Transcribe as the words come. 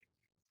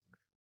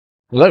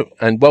Hello,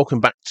 and welcome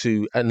back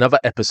to another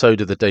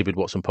episode of the David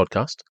Watson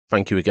podcast.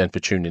 Thank you again for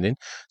tuning in.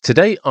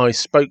 Today, I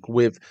spoke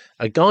with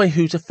a guy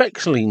who's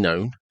affectionately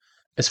known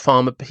as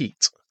Farmer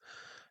Pete.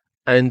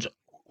 And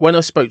when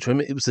I spoke to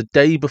him, it was the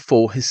day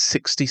before his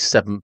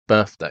 67th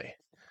birthday.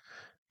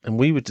 And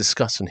we were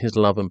discussing his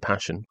love and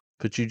passion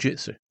for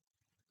Jiu-Jitsu.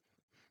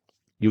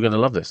 You're going to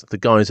love this. The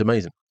guy is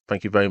amazing.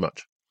 Thank you very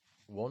much.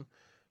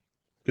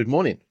 Good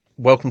morning.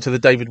 Welcome to the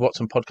David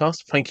Watson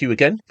podcast. Thank you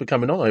again for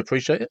coming on. I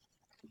appreciate it.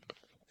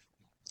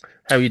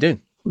 How are you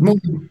doing? Good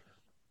morning.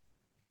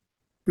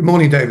 Good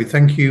morning, David.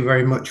 Thank you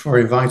very much for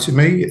inviting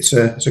me. It's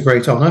a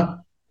great honour.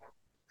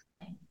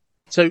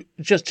 So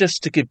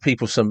just to give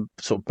people some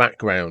sort of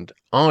background,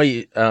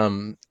 I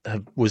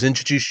was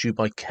introduced to you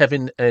by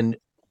Kevin and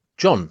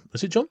John.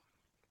 Was it John?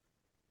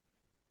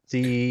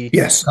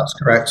 Yes, that's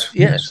correct.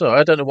 Yeah. Yes. So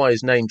I don't know why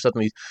his name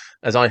suddenly,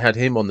 as I had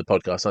him on the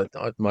podcast,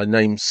 my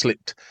name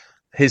slipped.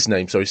 His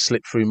name, sorry,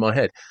 slipped through my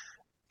head,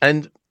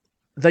 and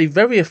they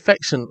very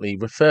affectionately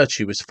refer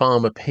to you as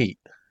Farmer Pete.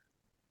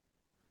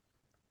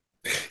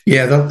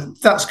 Yeah,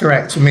 that's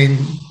correct. I mean,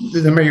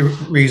 the main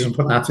reason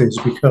for that is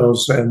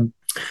because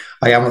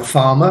I am a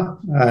farmer.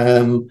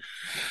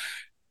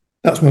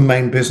 That's my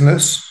main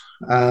business.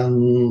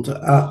 And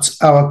at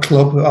our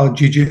club, our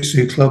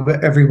jiu-jitsu club,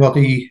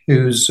 everybody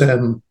who's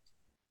of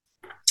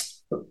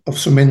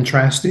some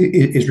interest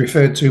is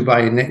referred to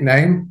by a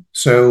nickname.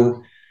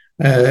 So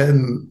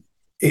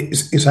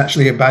it's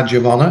actually a badge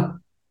of honour.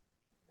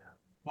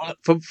 Well,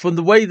 from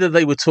the way that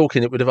they were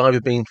talking, it would have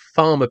either been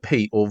Farmer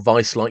Pete or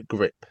Vice Like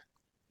Grip.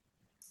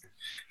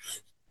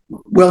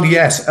 Well,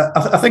 yes,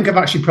 I think I've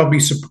actually probably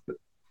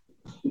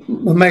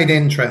my main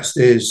interest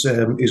is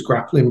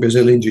grappling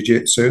Brazilian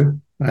jiu-jitsu,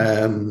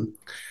 and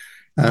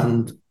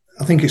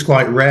I think it's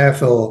quite rare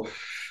for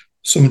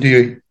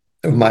somebody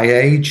of my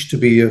age to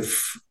be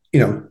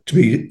to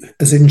be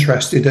as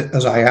interested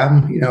as I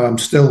am. I'm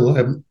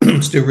still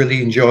still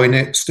really enjoying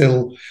it,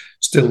 still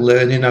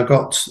learning. I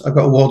got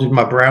awarded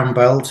my brown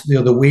belt the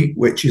other week,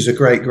 which is a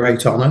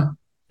great honour.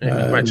 Yeah,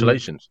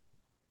 congratulations.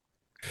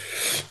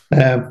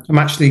 I'm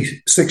actually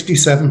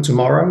 67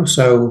 tomorrow,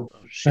 so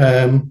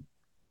Oh,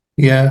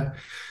 yeah.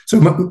 So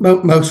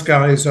most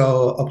guys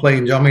are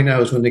playing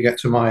dominoes when they get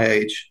to my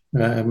age,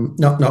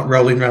 not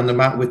rolling around the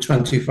mat with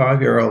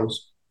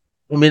 25-year-olds.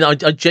 I mean, I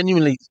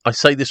genuinely, I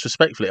say this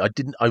respectfully.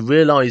 I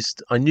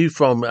realised, I knew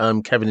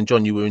from Kevin and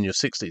John you were in your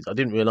 60s. I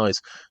didn't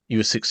realise you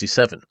were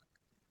 67.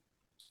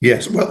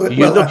 Yes, well, I'm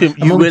You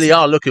only. really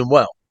are looking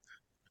well.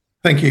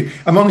 Thank you.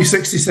 I'm only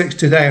 66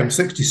 today. I'm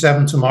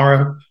 67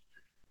 tomorrow.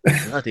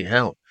 Bloody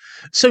hell.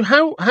 So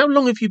how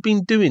long have you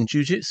been doing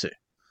jiu-jitsu?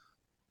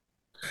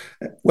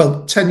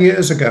 Well, 10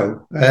 years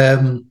ago,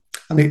 and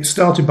it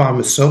started by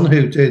my son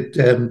who did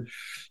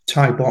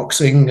Thai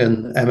boxing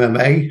and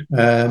MMA.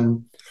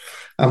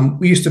 And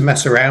we used to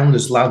mess around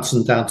as lads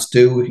and dads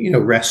do,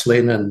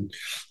 wrestling, and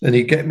then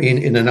he'd get me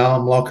in an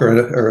arm lock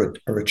or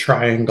a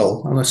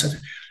triangle. And I said,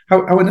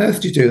 how on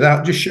earth do you do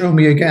that? Just show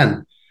me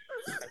again.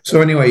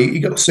 So anyway, he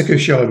got sick of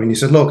showing me and he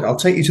said, look, I'll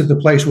take you to the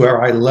place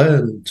where I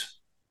learned.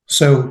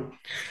 So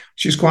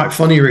which is quite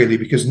funny, really,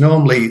 because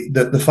normally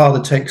the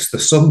father takes the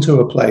son to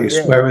a place,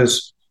 Yeah.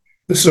 whereas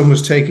the son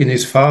was taking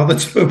his father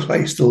to a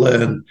place to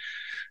learn.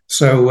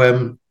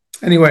 So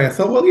anyway, I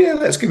thought, well, yeah,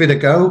 let's give it a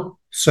go.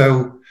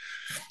 So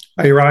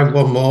I arrived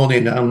one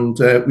morning and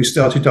we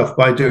started off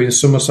by doing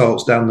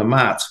somersaults down the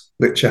mat,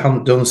 which I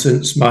hadn't done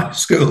since my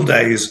school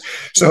days.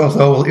 So I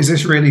thought, well, is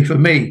this really for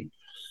me?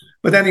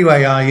 But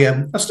anyway,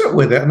 I stuck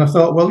with it and I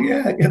thought, well,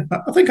 yeah,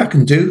 I think I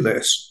can do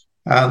this.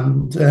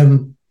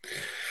 And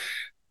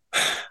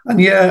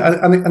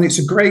yeah, and it's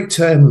a great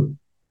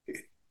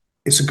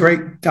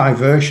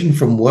diversion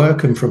from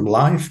work and from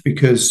life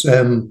because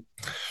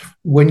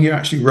when you're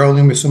actually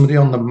rolling with somebody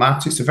on the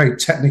mat, it's a very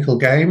technical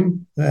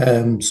game.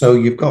 So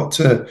you've got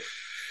to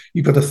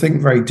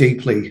think very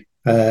deeply,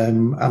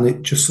 and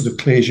it just sort of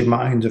clears your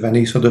mind of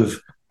any sort of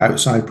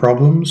outside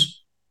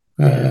problems.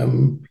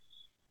 And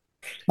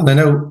I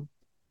know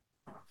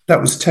that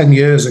was 10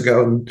 years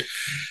ago, and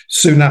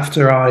soon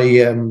after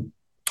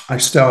I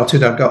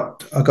started, I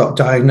got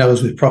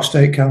diagnosed with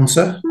prostate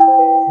cancer,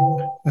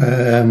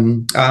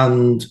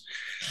 and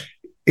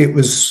it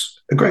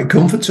was a great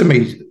comfort to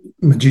me,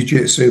 my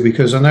jiu-jitsu,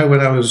 because I know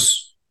when I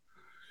was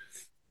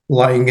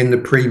lying in the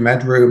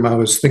pre-med room, I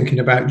was thinking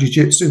about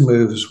jiu-jitsu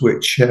moves,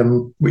 which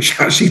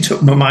actually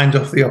took my mind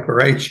off the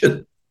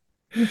operation.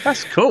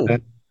 That's cool. Uh,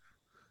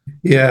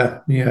 yeah,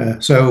 yeah.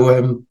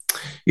 So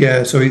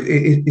yeah, so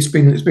it's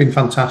been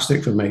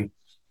fantastic for me.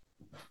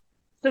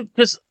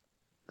 Because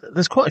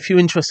there's quite a few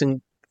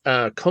interesting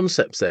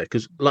concepts there.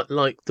 Because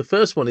like the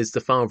first one is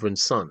the father and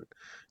son,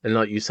 and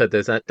like you said,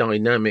 there's that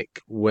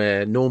dynamic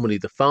where normally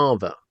the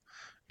father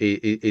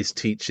is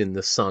teaching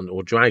the son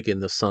or dragging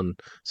the son,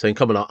 saying,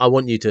 "Come on, I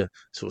want you to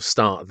sort of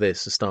start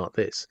this and start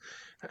this."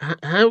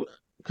 How?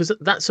 Because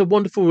that's a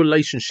wonderful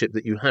relationship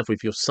that you have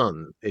with your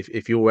son.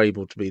 If you're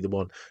able to be the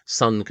one,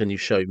 son, can you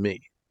show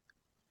me?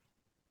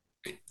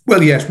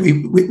 Well, yes,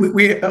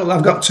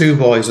 I've got two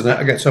boys, and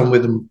I get on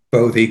with them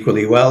both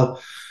equally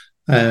well.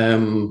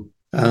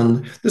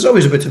 and there's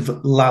always a bit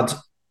of lad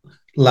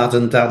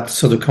and dad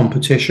sort of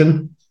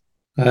competition.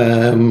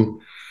 Um,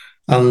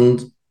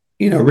 and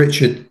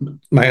Richard,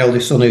 my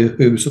eldest son,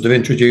 who sort of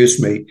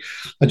introduced me,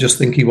 I just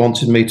think he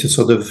wanted me to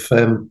sort of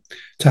to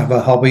have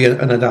a hobby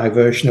and a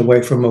diversion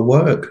away from my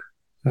work.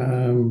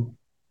 Um,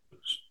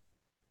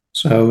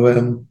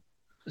 so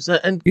So,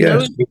 and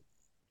yeah,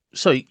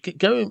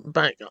 going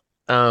back,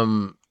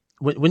 um,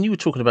 when you were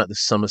talking about the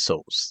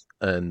somersaults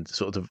and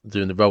sort of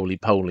doing the roly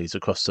polies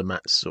across the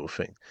mats, sort of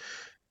thing,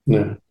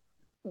 yeah.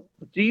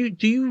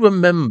 do you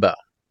remember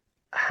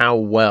how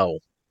well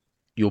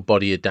your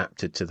body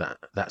adapted to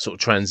that sort of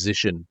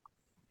transition?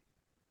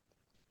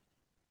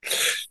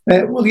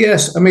 Well,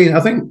 yes. I mean, I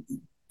think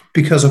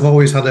because I've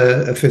always had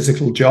a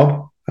physical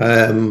job,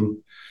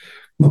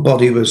 my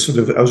body was sort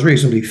of I was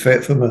reasonably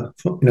fit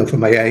for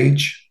my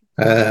age.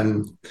 I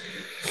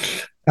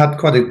had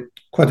quite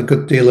a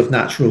good deal of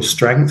natural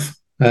strength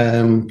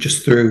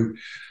just through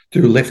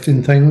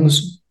lifting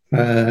things.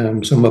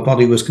 So my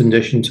body was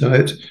conditioned to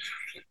it.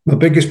 My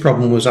biggest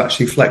problem was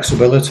actually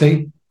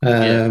flexibility.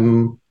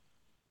 Yeah.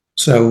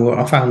 So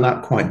I found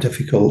that quite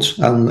difficult,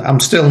 and I'm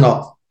still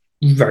not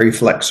very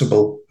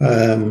flexible.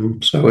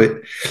 So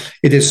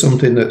it is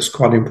something that's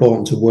quite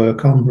important to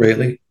work on,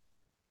 really.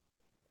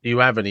 Do you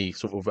have any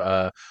sort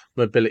of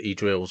mobility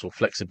drills or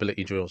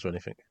flexibility drills or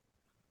anything?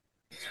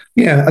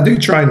 Yeah, I do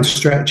try and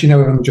stretch. When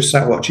I'm just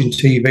sat watching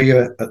TV,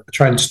 I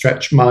try and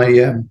stretch my.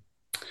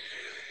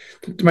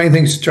 The main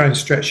thing is to try and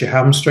stretch your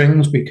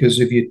hamstrings because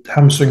if your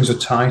hamstrings are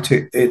tight,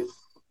 it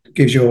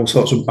gives you all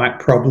sorts of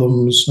back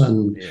problems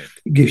and Yeah.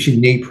 it gives you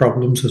knee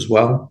problems as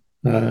well.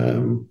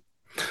 And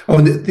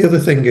the other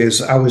thing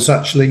is, I was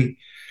actually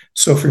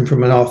suffering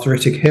from an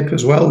arthritic hip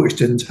as well, which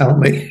didn't help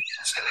me.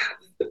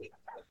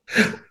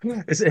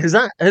 Has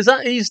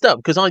that eased up?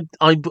 Because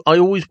I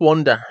always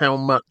wonder how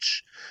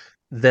much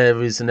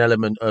there is an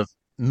element of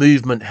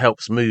movement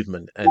helps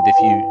movement, and if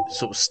you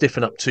sort of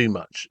stiffen up too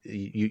much,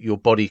 your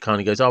body kind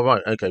of goes, "Oh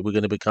right, okay, we're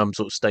going to become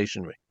sort of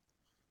stationary."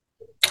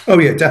 Oh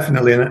yeah,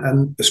 definitely,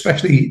 and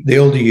especially the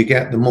older you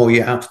get, the more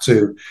you have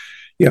to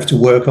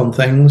work on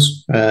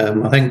things.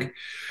 I think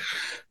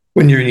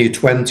when you're in your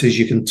 20s,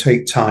 you can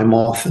take time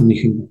off and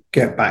you can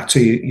get back to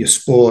your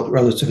sport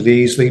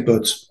relatively easily.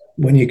 But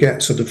when you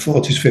get sort of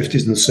 40s,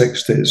 50s, and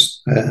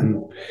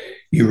 60s,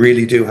 you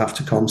really do have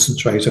to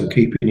concentrate on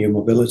keeping your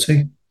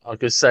mobility. I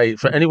could say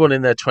for anyone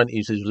in their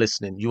 20s who's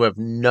listening, you have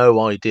no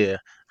idea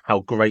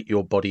how great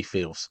your body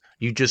feels.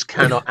 You just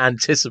cannot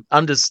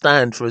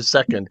understand for a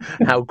second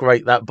how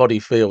great that body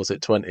feels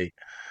at 20.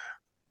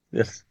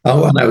 Yes.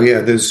 Oh, I know.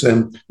 Yeah, there's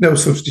no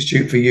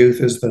substitute for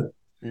youth, is there?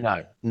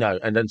 No, no,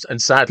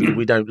 and sadly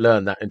we don't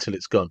learn that until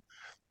it's gone.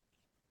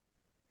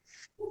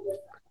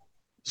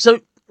 So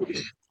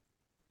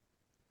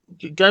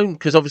going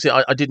because obviously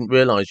I didn't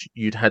realise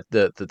you'd had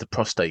the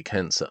prostate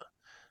cancer,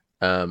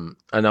 and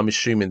I'm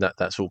assuming that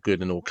that's all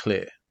good and all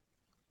clear.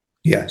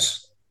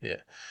 Yes.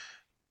 Yeah.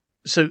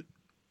 So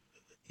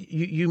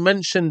you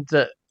mentioned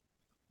that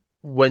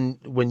when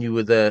you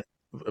were there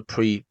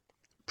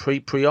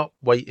pre-op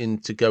waiting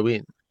to go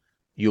in,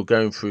 you're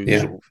going through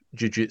Yeah. sort of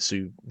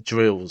jujitsu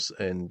drills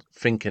and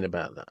thinking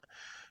about that.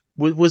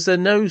 Was there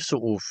no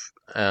sort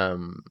of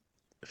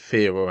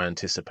fear or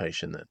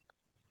anticipation then?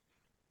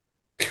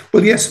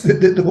 Well, yes,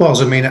 there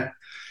was. I mean,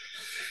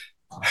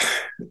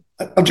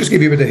 I'll just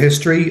give you a bit of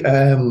history.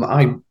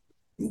 I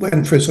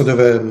went for sort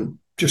of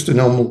just a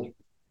normal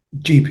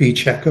GP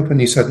checkup,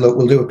 and he said, "Look,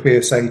 we'll do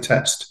a PSA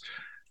test,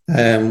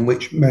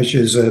 which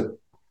measures a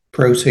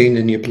protein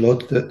in your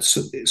blood that's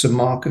it's a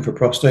marker for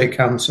prostate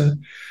cancer."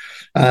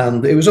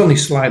 And it was only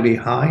slightly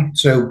high.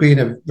 So, being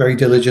a very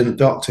diligent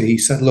doctor, he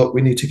said, "Look,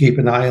 we need to keep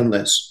an eye on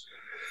this."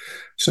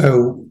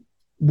 So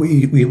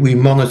we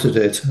monitored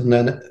it, and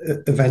then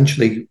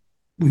eventually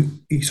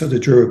he sort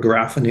of drew a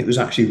graph, and it was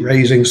actually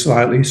raising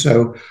slightly.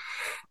 So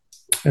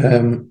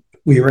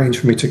we arranged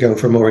for me to go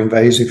for a more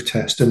invasive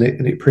test, and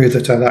it proved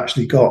that I'd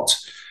actually got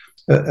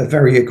a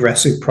very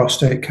aggressive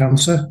prostate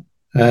cancer.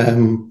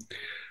 Um,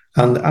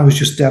 and I was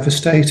just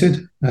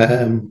devastated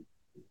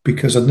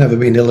because I'd never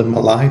been ill in my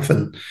life,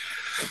 and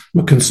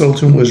my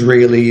consultant was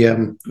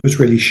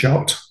really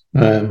shocked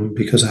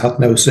because I had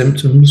no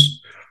symptoms.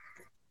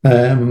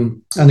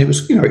 And it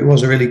was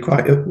a really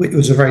it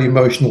was a very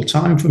emotional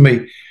time for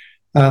me.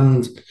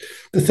 And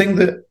the thing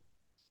that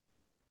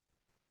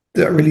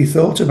I really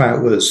thought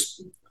about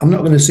was I'm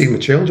not going to see my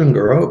children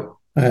grow up.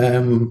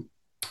 And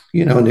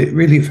it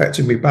really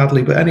affected me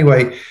badly. But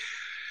anyway,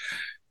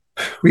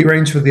 we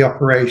arranged for the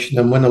operation,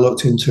 and when I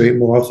looked into it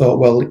more, I thought,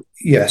 well,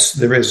 yes,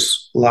 there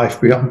is life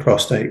beyond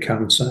prostate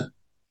cancer.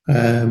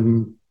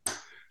 Um,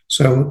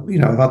 so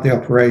I've had the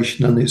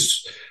operation, and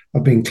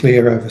I've been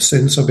clear ever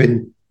since. I've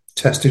been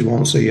tested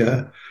once a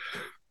year,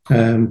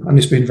 and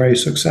it's been very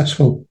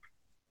successful.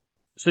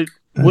 So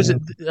was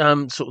it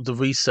Um, sort of the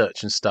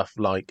research and stuff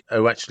like,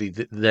 oh, actually,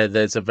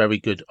 there's a very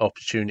good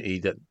opportunity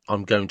that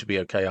I'm going to be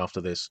okay after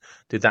this?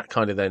 Did that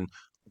kind of then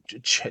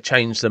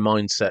change the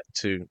mindset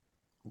to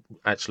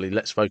actually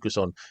let's focus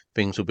on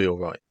things will be all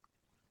right?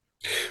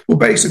 well,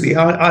 basically,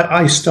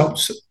 I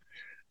stopped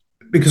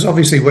because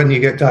obviously when you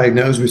get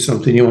diagnosed with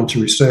something, you want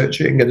to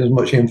research it and get as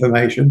much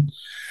information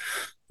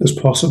as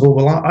possible.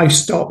 Well, I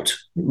stopped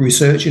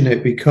researching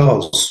it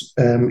because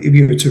if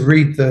you were to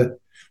read the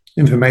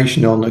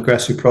information on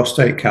aggressive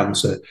prostate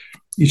cancer,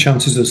 your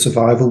chances of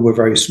survival were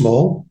very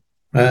small.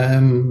 So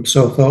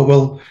I thought,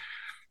 well,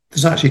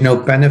 there's actually no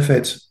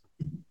benefit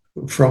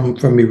from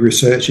me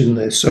researching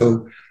this.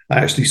 So I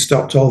actually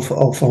stopped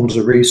all forms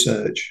of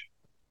research,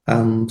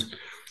 and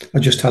I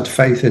just had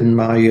faith in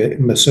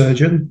my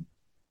surgeon.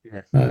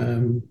 Yeah.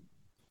 Um,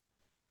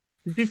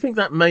 Do you think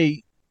that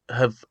may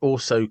have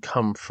also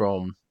come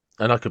from,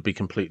 and I could be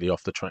completely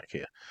off the track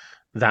here,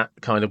 that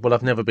kind of, well,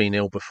 I've never been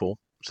ill before,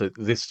 so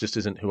this just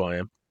isn't who I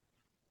am?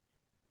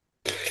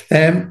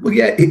 well,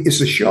 yeah,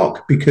 it's a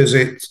shock because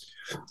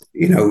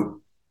you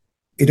know,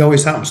 it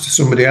always happens to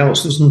somebody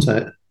else, doesn't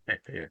it?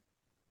 Yeah.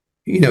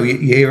 You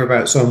hear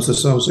about so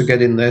and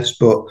getting this,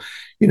 but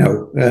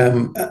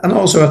and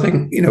also I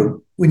think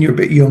when you're a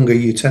bit younger,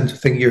 you tend to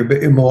think you're a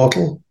bit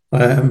immortal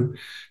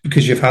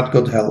because you've had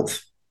good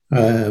health,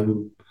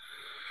 and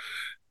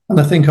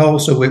I think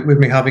also with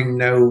me having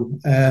no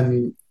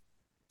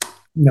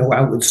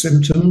outward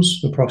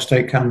symptoms of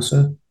prostate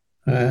cancer,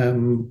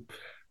 um,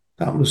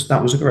 that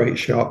was a great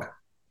shock.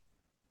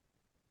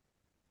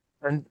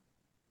 And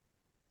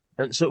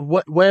and so,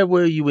 where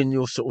were you in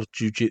your sort of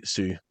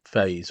jujitsu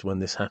phase when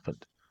this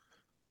happened?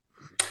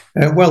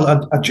 Well,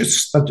 I'd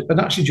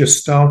actually just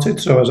started,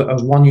 so I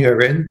was 1 year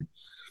in.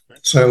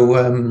 So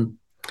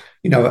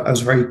I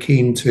was very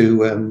keen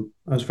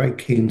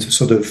to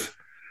sort of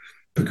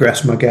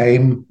progress my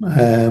game.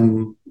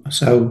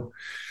 So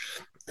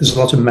there's a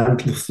lot of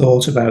mental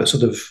thought about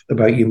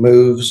about your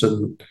moves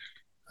and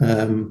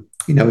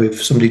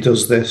if somebody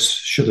does this,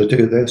 should I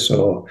do this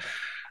or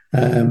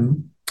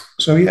um,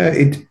 so yeah,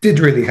 it did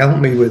really help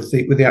me with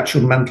the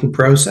actual mental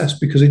process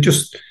because it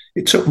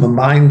took my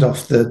mind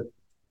off the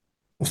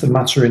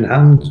matter in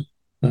hand,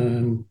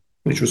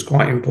 which was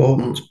quite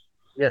important.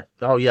 Yeah.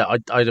 Oh, yeah.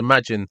 I'd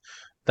imagine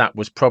that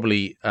was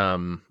probably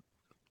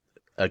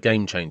a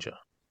game changer.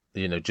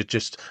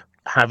 Just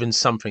having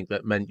something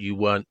that meant you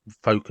weren't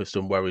focused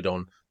and worried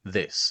on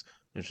this.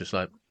 It's just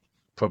like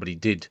probably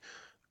did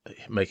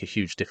make a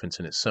huge difference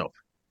in itself.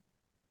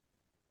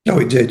 Oh,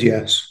 it did,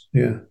 yes,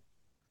 yeah.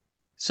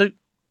 So,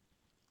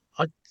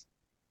 I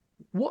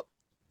what?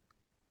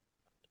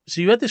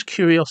 So you had this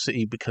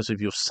curiosity because of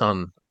your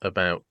son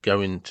about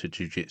going to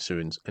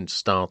jujitsu and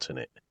starting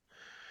it.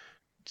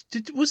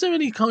 Was there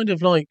any kind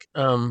of like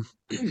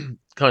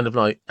kind of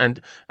like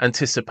and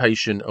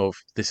anticipation of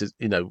this is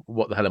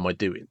what the hell am I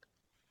doing?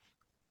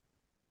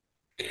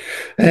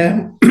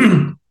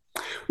 Um,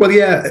 well,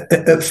 yeah.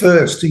 At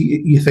first,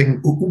 you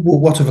think, well,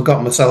 "What have I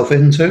got myself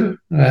into?"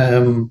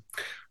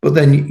 But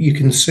then you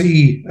can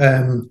see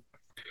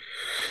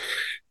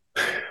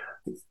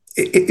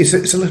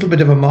it's a little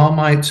bit of a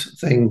Marmite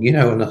thing,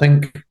 and I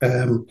think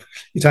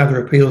it either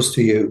appeals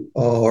to you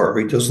or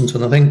it doesn't.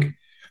 And I think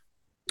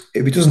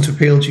if it doesn't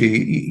appeal to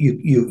you,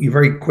 you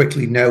very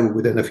quickly know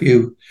within a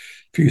few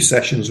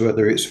sessions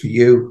whether it's for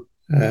you.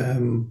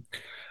 And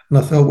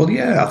I thought, well,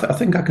 yeah, I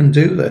think I can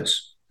do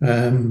this.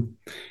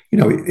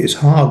 It's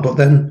hard, but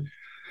then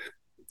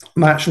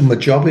my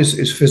job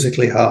is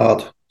physically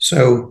hard.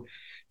 So,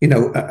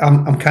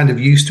 I'm kind of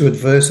used to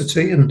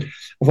adversity, and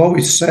I've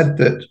always said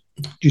that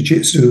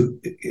jiu-jitsu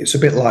it's a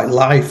bit like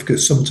life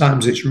because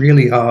sometimes it's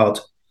really hard.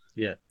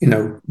 Yeah.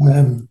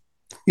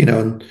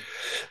 And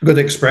a good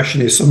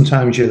expression is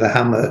sometimes you're the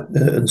hammer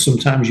and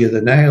sometimes you're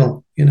the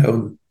nail.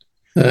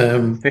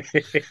 Um,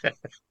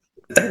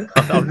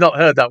 I've not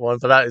heard that one,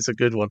 but that is a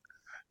good one.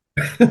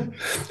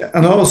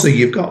 and also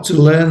you've got to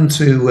learn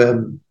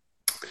to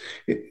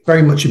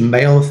very much a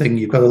male thing.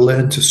 You've got to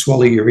learn to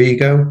swallow your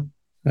ego,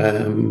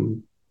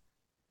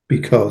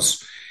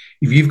 because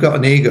if you've got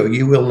an ego,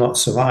 you will not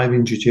survive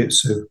in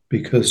jiu-jitsu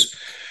because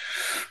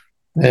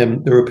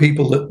there are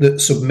people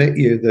that submit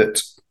you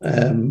that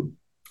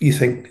you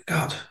think,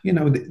 God,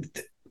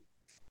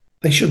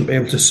 they shouldn't be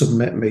able to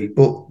submit me,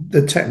 but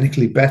they're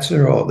technically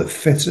better or they're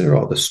fitter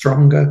or they're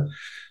stronger.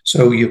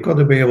 So you've got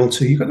to be able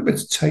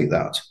to take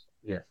that.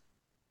 Yeah.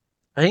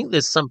 I think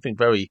there's something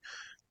very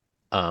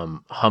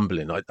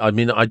humbling. I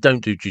mean, I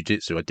don't do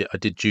jujitsu. I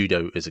did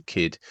judo as a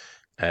kid,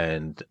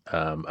 and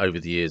over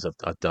the years,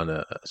 I've done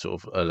a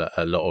sort of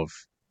a lot of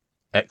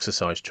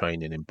exercise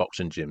training in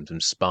boxing gyms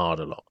and sparred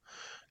a lot.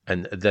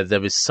 And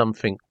there is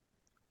something,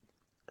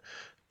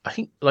 I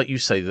think, like you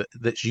say,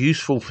 that's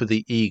useful for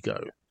the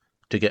ego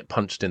to get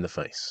punched in the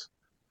face,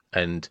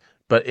 and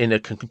but in a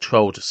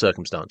controlled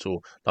circumstance.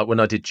 Or like when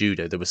I did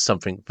judo, there was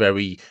something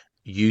very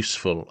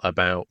useful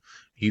about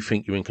you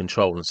think you're in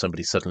control and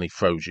somebody suddenly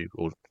throws you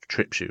or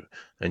trips you,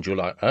 and you're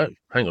like, oh,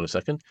 hang on a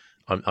second,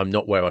 I'm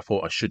not where I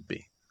thought I should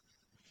be.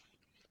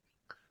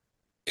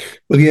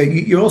 Well, yeah,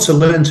 you also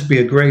learn to be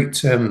a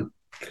great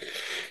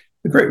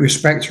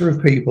respecter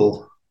of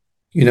people,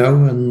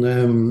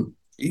 and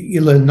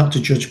you learn not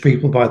to judge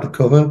people by the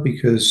cover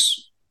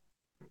because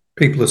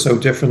people are so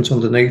different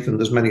underneath and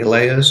there's many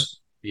layers.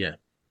 Yeah.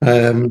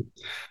 Um,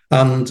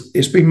 And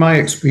it's been my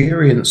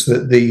experience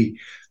that the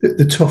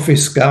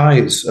toughest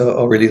guys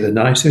are really the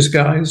nicest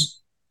guys.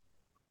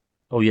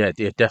 Oh yeah,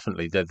 yeah,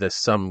 definitely. There's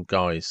some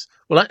guys.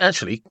 Well,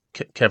 actually,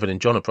 Kevin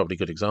and John are probably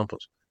good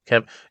examples.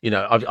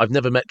 I've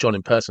never met John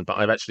in person, but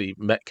I've actually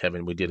met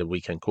Kevin. We did a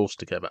weekend course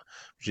together,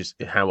 which is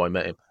how I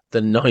met him.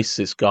 The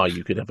nicest guy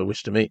you could ever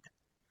wish to meet.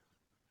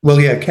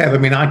 Well, yeah, Kev. I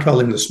mean, I call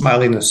him the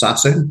smiling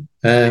assassin.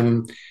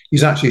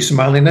 He's actually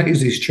smiling at you as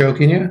he's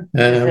choking you.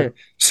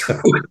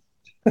 So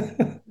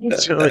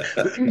So,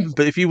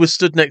 but if you were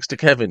stood next to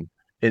Kevin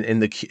in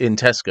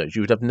Tesco's,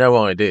 you would have no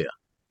idea.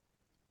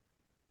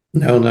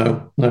 no,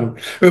 no, no.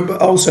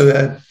 But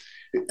also,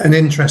 an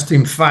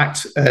interesting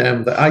fact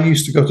that I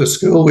used to go to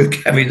school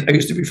with Kevin. I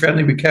used to be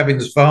friendly with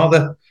Kevin's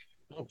father.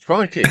 Oh,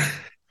 crikey!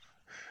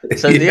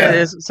 So yeah,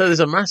 Yeah. there's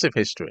a massive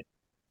history.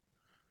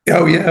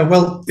 Oh, yeah.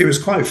 Well, it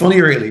was quite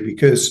funny, really,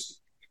 because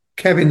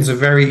Kevin's a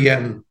very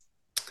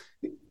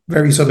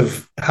sort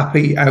of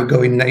happy,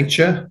 outgoing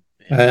nature.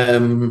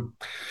 Um,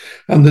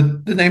 and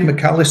the name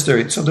McAllister,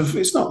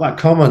 it's not that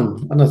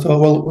common. And I thought,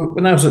 well,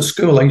 when I was at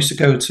school, I used to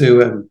go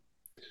to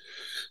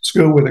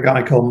school with a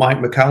guy called Mike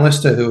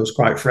McAllister, who I was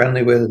quite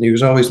friendly with, and he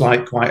was always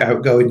like quite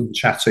outgoing and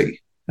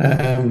chatty.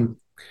 And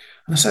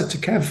I said to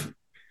Kev,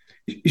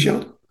 "Is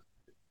your,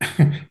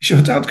 is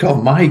your dad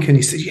called Mike?" And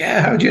he said,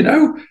 "Yeah, how do you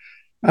know?"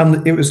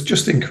 And it was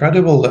just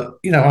incredible that,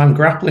 I'm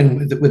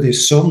grappling with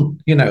his son,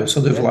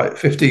 sort of Yeah, like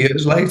 50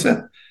 years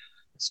later.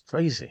 it's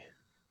crazy.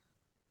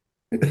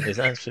 It's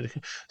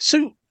absolutely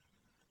so.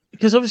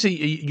 Because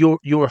obviously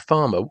you're a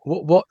farmer.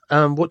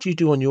 What do you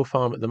do on your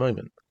farm at the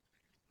moment?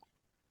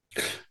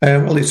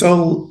 Well, it's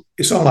all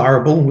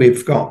arable. We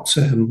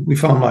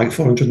farm like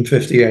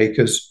 450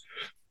 acres.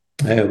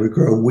 We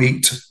grow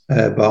wheat,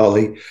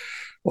 barley,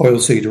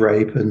 oilseed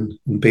rape, and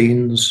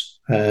beans.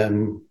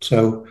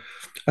 So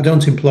I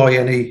don't employ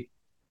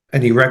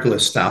any regular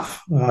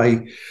staff.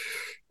 I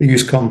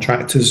use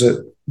contractors at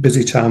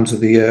busy times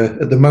of the year.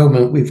 At the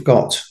moment, we've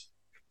got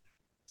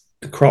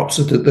the crops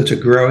that are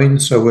growing,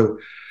 so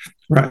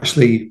we're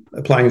actually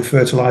applying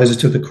fertilizer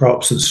to the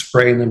crops and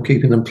spraying them,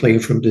 keeping them clean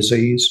from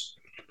disease.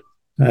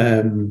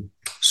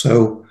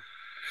 So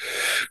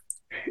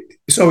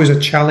it's always a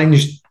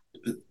challenge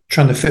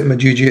trying to fit my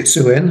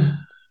jiu-jitsu in,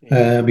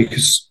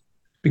 because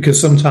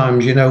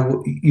sometimes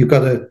you've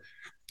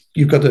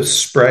got to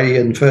spray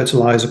and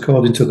fertilize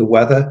according to the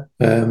weather.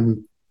 So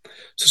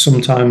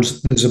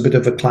sometimes there's a bit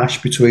of a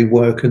clash between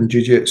work and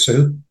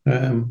jiu-jitsu.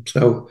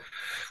 So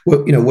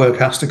work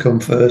has to come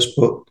first,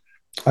 but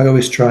I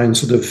always try and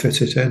sort of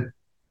fit it in.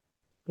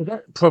 Well,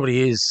 that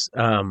probably is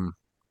a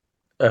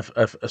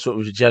sort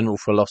of a general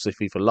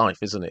philosophy for life,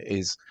 isn't it?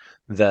 Is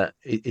that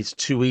it's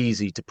too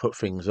easy to put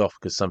things off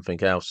because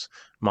something else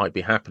might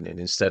be happening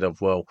instead of,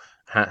 well,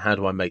 how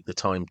do I make the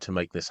time to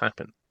make this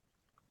happen?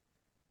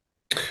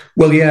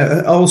 Well,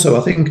 yeah. Also,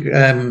 I think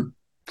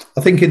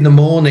in the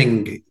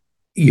morning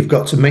you've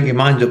got to make your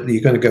mind up that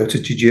you're going to go to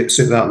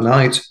jiu-jitsu that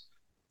night,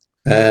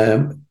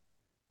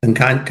 and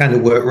kind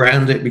of work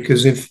around it.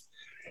 Because if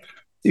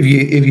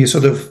you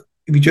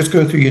just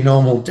go through your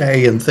normal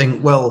day and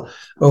think, well,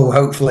 oh,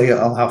 hopefully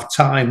I'll have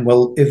time.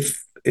 Well,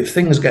 if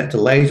things get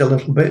delayed a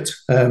little bit,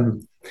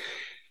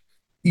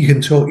 you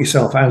can talk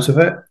yourself out of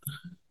it.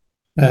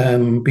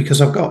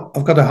 Because I've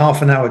got a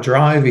half an hour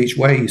drive each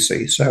way, you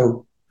see.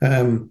 So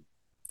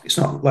it's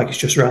not like it's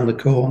just around the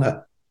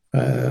corner.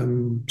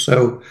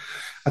 So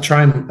I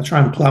try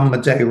and plan my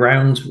day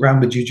around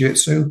my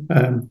jiu-jitsu.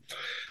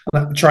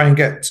 I try and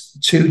get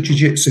 2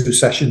 jiu-jitsu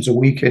sessions a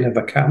week in if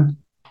I can.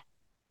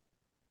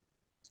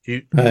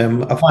 You,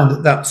 I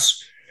find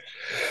that's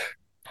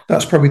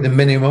probably the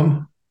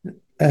minimum,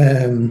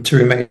 to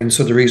remain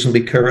sort of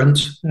reasonably current.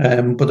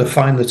 But I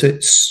find that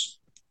it's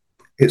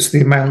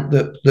the amount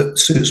that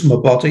suits my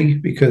body,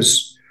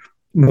 because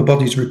my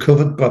body's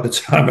recovered by the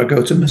time I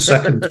go to my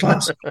second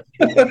class.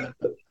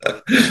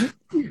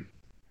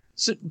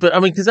 so, but I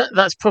mean, because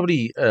that's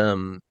probably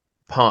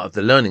part of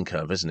the learning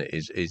curve, isn't it?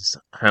 Is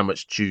how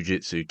much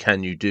jujitsu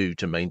can you do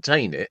to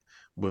maintain it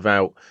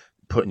without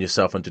putting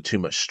yourself under too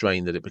much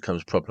strain that it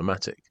becomes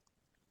problematic.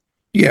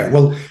 Yeah,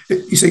 well,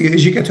 you see,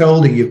 as you get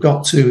older, you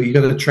got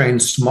to train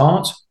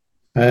smart,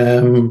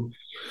 um,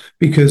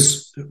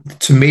 because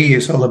to me,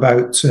 it's all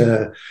about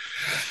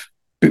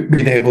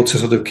being able to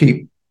sort of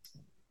keep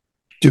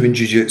doing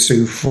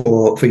jiu-jitsu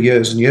for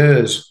years and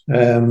years.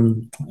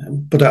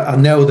 But I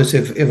know that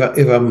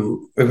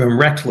if I'm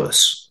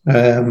reckless,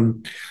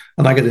 and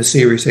I get a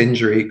serious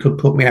injury, it could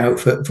put me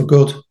out for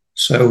good.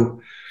 So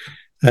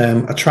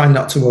I try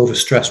not to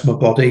overstress my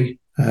body.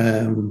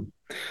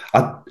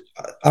 I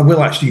I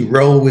will actually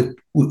roll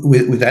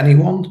with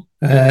anyone,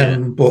 Yeah.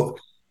 but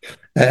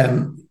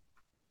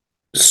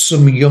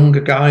some younger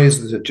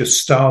guys that have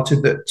just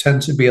started that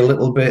tend to be a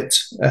little bit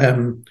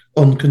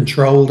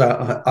uncontrolled,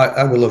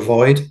 I will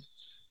avoid.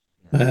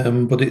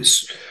 But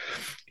it's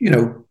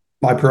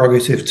my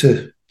prerogative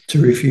to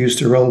refuse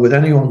to roll with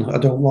anyone. I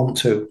don't want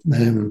to.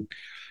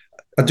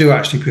 I do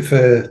actually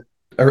prefer.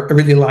 I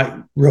really like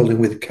rolling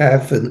with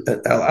Kev, and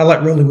I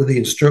like rolling with the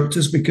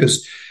instructors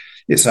because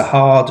it's a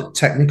hard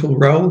technical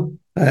role.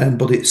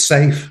 but it's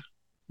safe.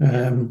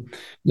 At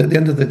the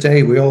end of the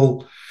day, we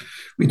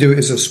do it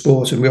as a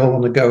sport, and we all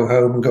want to go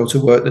home and go to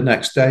work the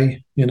next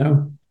day. You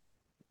know.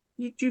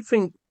 Do you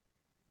think,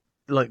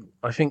 like,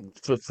 I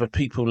think for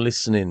people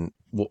listening,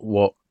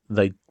 what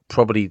they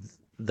probably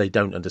they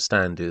don't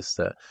understand is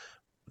that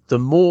the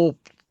more,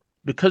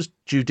 because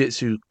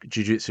jiu-jitsu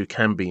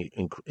can be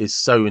is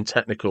so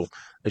technical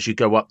as you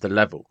go up the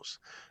levels,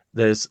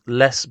 there's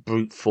less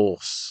brute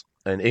force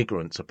and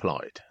ignorance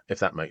applied, if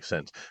that makes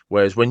sense.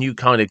 Whereas when you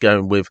kind of go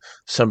in with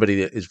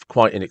somebody that is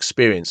quite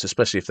inexperienced,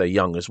 especially if they're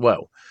young as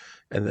well,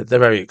 and they're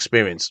very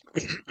experienced,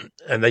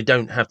 and they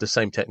don't have the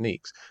same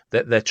techniques,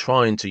 that they're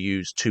trying to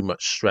use too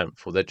much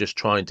strength, or they're just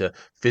trying to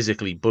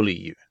physically bully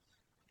you.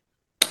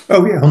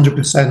 Oh yeah,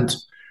 100%.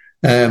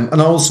 And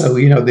also,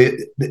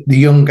 the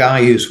young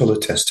guy who's full of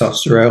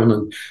testosterone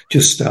and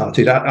just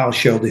started. I'll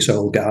show this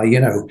old guy,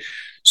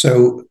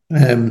 So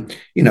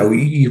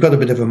you've got a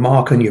bit of a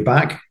mark on your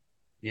back.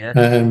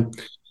 Yeah.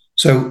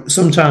 So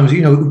sometimes,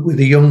 with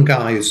the young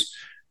guys,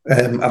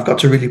 I've got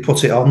to really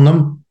put it on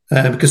them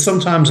because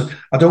sometimes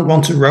I don't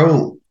want to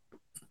roll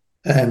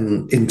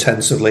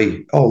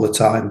intensively all the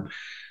time,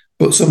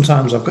 but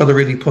sometimes I've got to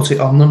really put it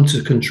on them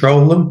to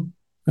control them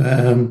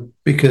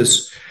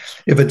because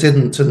if I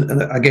didn't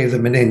and I gave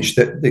them an inch,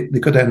 that they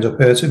could end up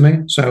hurting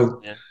me.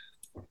 So,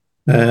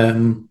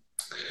 Yeah.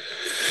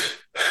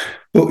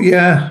 But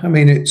yeah, I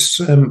mean, it's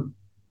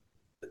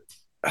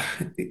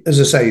as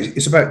I say,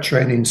 it's about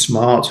training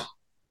smart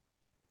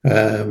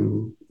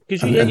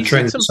Because and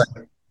training.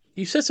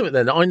 you said something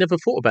then that I never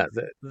thought about,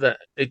 that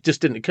it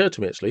just didn't occur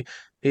to me actually,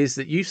 is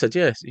that you said,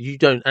 yes, you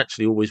don't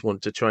actually always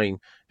want to train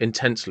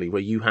intensely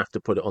where you have to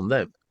put it on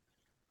them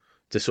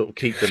to sort of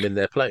keep them in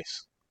their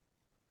place.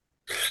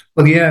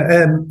 Well,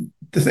 yeah,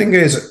 the thing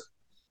is,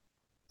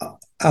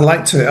 I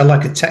like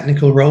a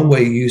technical role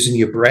where you're using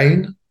your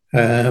brain.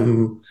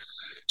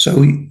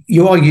 So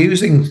you are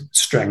using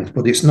strength,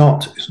 but it's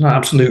not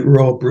absolute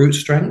raw brute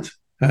strength.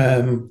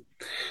 You're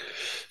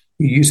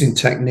using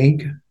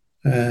technique.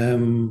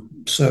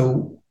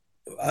 So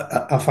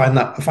I find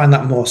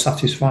that more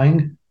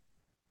satisfying.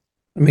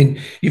 I mean,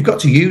 you've got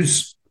to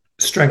use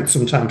strength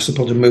sometimes to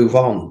put a move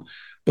on,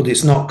 but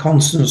it's not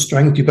constant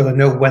strength. You've got to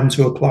know when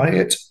to apply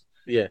it,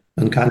 Yeah.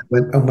 and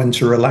when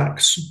to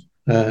relax.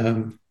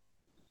 Well,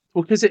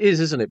 because it is,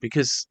 isn't it?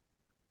 Because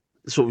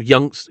sort of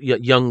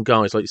young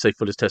guys, like you say,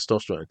 full of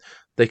testosterone,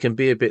 they can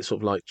be a bit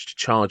sort of like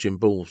charging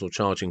bulls or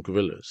charging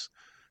gorillas,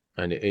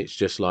 and it's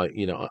just like,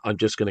 I'm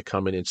just going to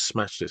come in and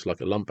smash this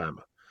like a lump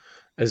hammer,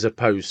 as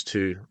opposed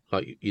to,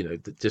 like,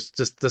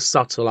 just the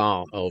subtle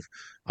art of,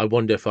 I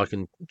wonder if I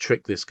can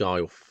trick this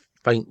guy or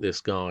feint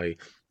this guy,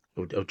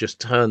 or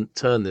just turn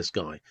this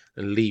guy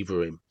and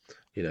lever him.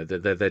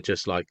 They're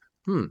just like,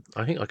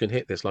 I think I can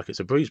hit this like it's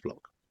a breeze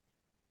block.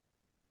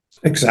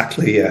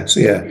 Exactly. Yeah.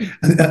 So yeah,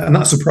 and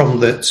that's a problem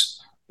that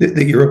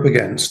you're up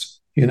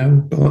against.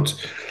 But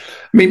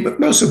I mean,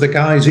 most of the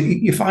guys,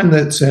 you find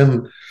that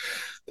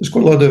there's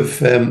quite a lot of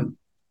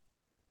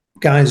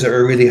guys that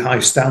are really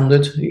high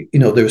standard.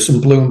 There are some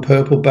blue and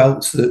purple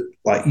belts that,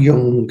 like,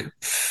 young,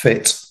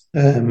 fit,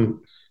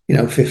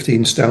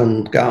 15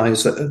 stone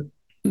guys that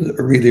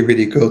are really,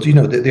 really good.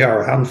 They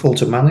are a handful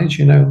to manage.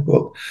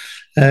 But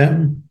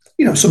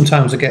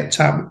sometimes I get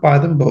tapped by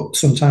them, but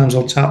sometimes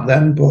I'll tap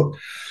them. But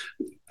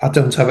I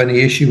don't have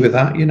any issue with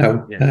that.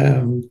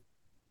 Yeah.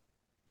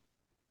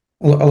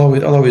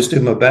 I'll always do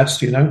my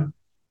best.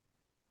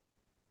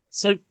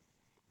 So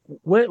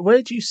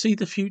where do you see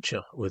the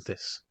future with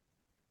this?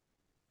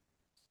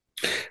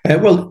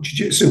 Well,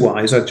 jiu-jitsu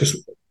wise,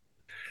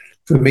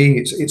 for me,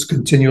 it's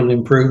continual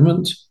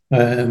improvement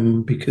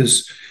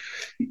because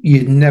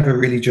you never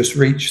really just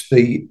reach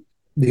the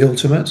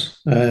ultimate.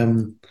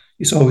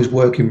 It's always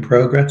work in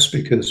progress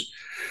because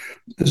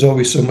there's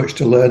always so much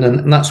to learn,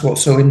 and that's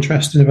what's so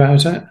interesting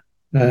about it.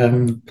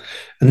 And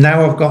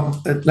now I've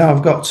got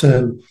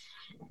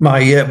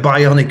my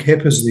bionic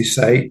hip, as they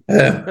say.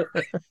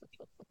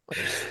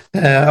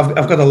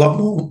 I've got a lot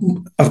more.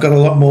 I've got a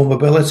lot more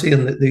mobility,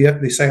 and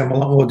they say I'm a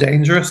lot more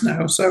dangerous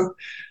now. So,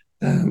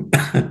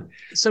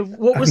 so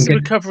what was the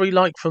recovery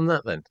like from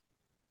that then?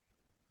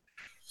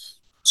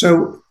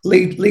 So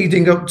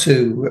leading up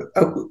to,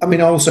 I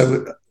mean,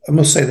 also I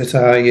must say that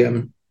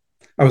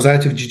I was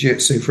out of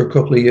jiu-jitsu for a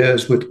couple of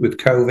years with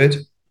COVID.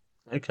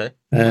 Okay.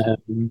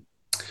 And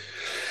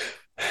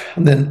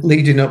then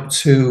leading up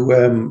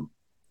to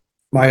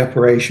my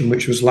operation,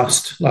 which was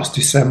last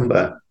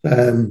December,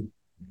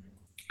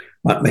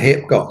 my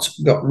hip got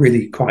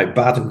really quite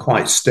bad and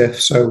quite stiff,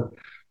 so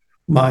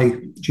my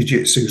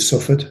jiu-jitsu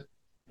suffered.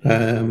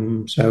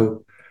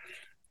 So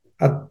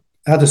I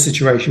had a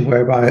situation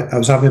whereby I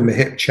was having my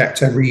hip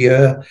checked every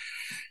year,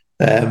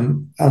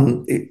 and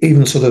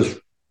even sort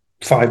of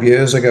 5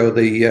 years ago,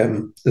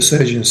 the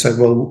surgeon said,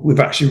 "Well, we've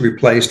actually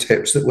replaced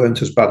hips that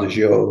weren't as bad as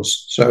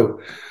yours.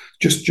 So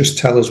just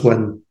tell us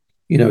when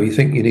you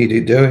think you need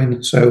it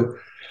doing." So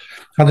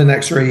I had an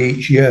X-ray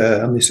each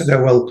year, and they said,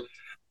 "Oh well,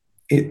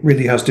 it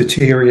really has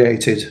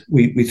deteriorated.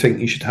 We think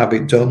you should have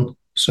it done."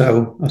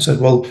 So I said,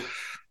 "Well,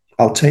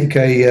 I'll take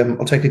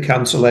a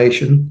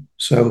cancellation.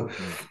 So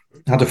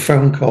I had a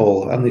phone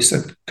call and they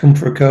said, come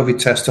for a COVID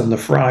test on the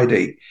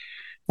Friday.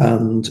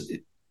 And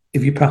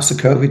if you pass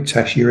the COVID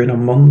test, you're in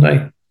on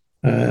Monday.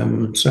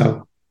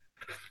 So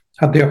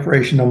had the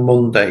operation on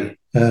Monday.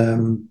 I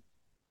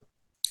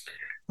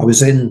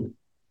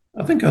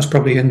think I was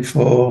probably in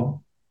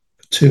for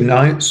 2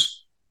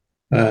 nights.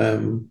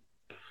 It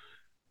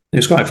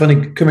was quite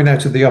funny coming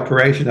out of the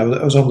operation. I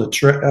was on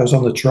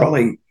the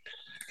trolley,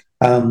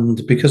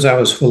 and because I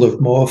was full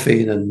of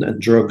morphine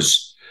and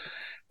drugs,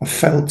 I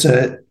felt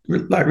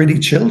like really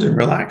chilled and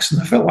relaxed,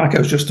 and I felt like I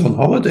was just on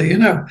holiday, you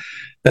know.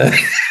 Uh,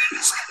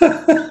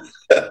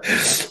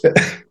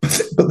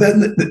 but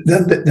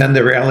then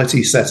the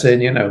reality set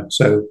in, you know.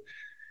 So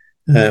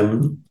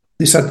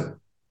they said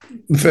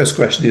the first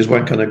question is,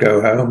 when can I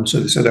go home? So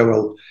they said, oh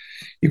well,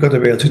 you've got to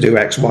be able to do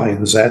X, Y,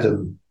 and Z,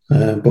 and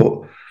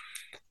but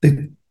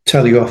they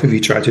tell you off if you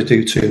try to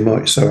do too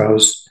much. So I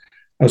was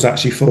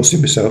actually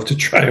forcing myself to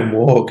try and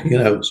walk, you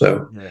know.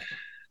 So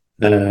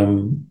I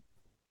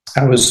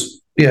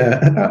was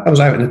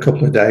out in a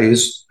couple of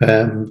days.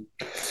 The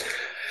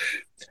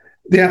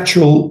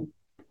actual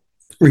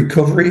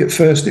recovery at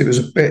first, it was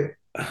a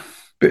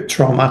bit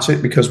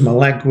traumatic because my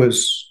leg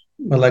was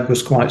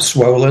quite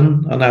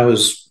swollen, and I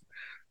was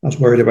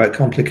worried about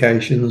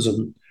complications,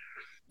 and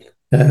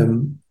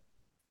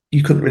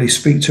you couldn't really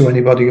speak to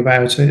anybody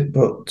about it.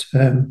 But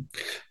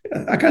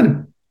I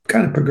kind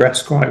of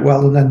progressed quite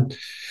well, and then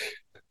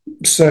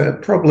so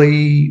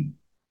probably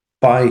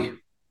by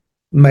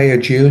May or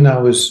June, I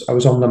was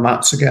on the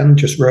mats again,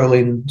 just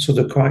rolling sort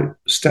of quite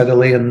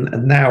steadily,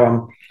 and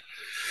now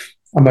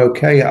I'm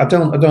okay. I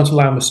don't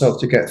allow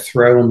myself to get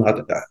thrown.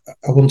 I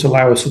won't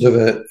allow a sort of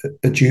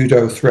a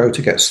judo throw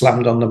to get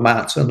slammed on the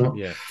mat, and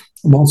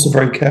I'm also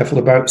very careful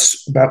about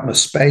my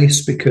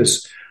space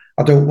because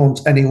I don't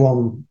want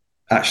anyone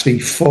actually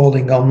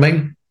falling on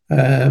me.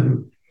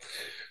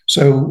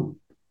 So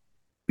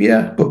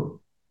yeah, but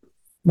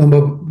my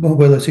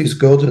mobility is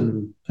good,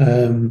 and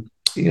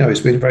it's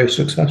been very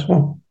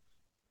successful.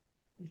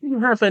 Do you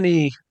have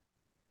any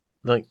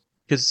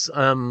because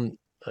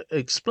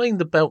explain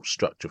the belt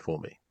structure for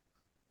me?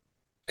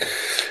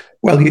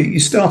 Well, you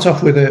start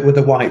off with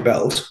a white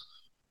belt,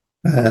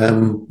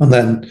 and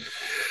then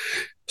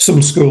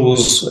some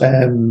schools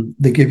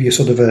they give you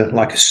sort of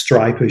a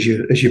stripe as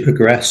you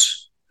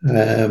progress,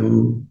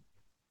 and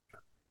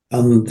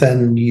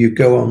then you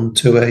go on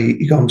to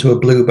a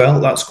blue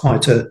belt. That's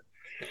quite a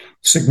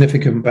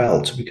significant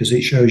belt because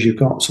it shows you've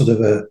got sort of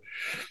a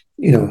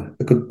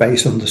good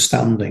base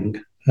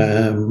understanding.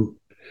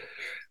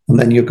 And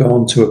then you go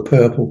on to a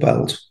purple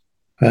belt,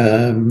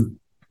 then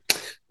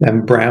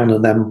brown,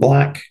 and then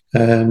black.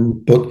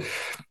 But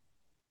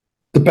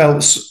the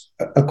belts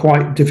are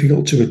quite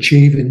difficult to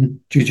achieve in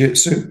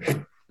jiu-jitsu.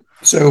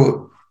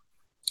 So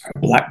a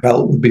black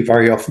belt would be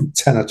very often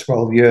 10 or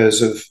 12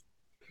 years of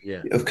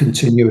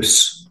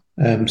continuous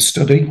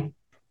study,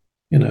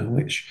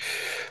 which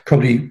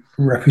probably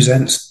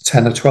represents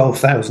 10 or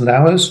 12,000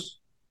 hours.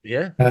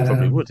 Yeah,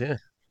 probably would, yeah.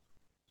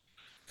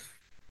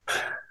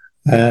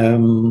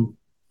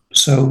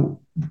 So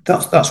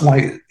that's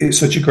why it's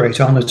such a great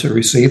honor to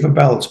receive a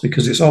belt,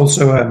 because it's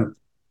also a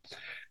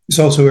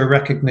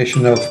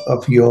recognition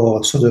of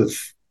your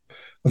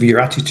of your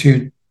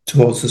attitude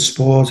towards the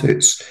sport.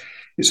 It's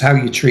how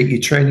you treat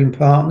your training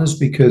partners,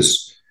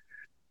 because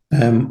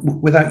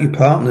without your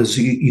partners,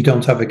 you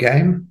don't have a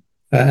game.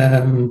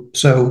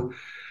 So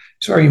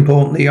it's very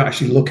important that you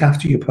actually look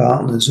after your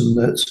partners and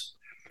that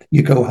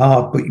you go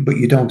hard, but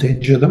you don't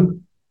injure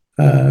them.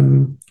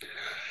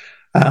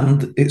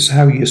 And it's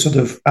how your sort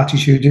of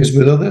attitude is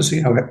with others,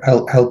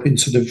 helping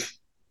sort of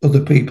other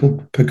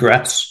people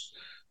progress.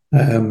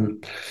 So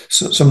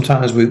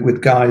sometimes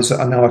with guys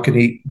that I know I can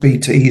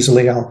beat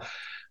easily,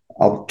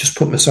 I'll just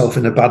put myself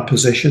in a bad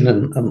position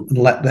and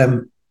let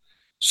them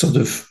sort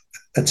of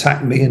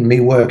attack me and me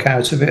work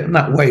out of it. And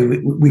that way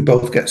we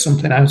both get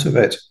something out of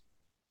it.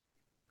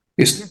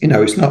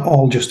 It's not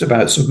all just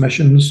about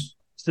submissions.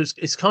 So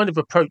it's kind of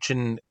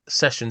approaching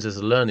sessions as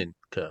a learning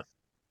curve.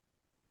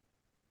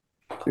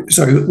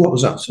 Sorry, what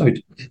was that?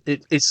 Sorry.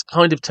 It's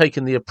kind of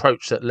taken the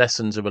approach that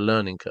lessons are a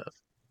learning curve.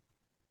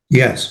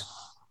 Yes.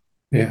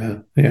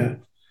 Yeah. Yeah.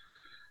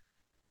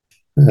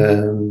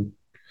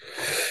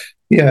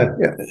 Yeah.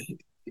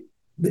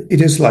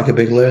 It is like a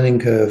big learning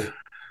curve.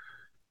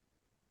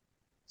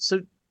 So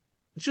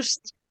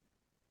just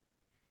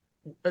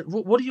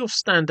what are your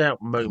standout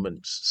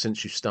moments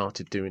since you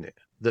started doing it?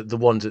 The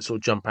ones that sort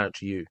of jump out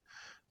to you?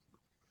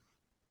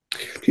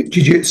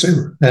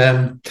 Jiu-jitsu.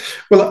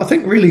 Well, I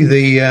think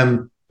really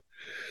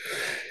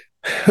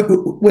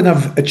when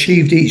I've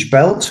achieved each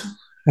belt,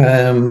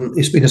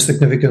 it's been a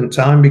significant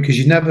time, because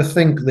you never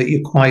think that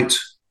you're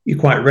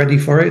quite ready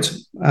for it.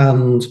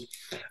 And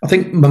I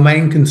think my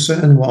main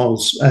concern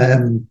was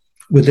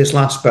with this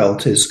last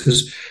belt is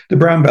because the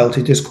brown belt,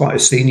 it is quite a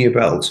senior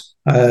belt.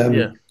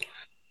 And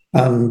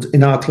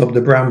in our club,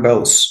 the brown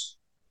belts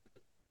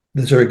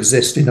that are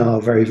existing are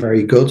very,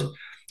 very good.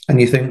 And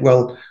you think,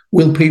 well,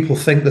 will people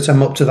think that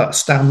I'm up to that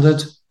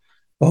standard?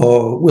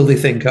 or will they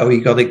think, oh, he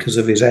got it because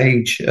of his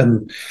age?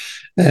 And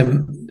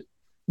um,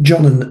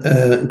 John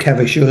and Kev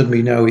assured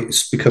me, no,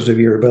 it's because of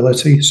your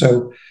ability.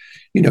 So,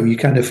 you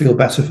kind of feel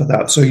better for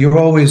that. So you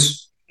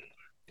always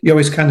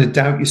kind of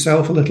doubt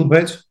yourself a little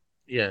bit,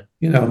 Yeah.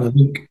 and I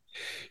think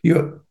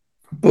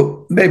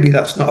but maybe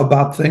that's not a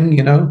bad thing,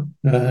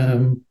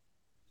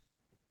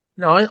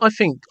 No,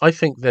 I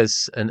think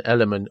there's an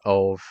element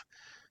of,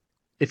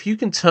 if you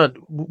can turn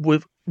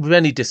with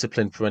any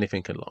discipline for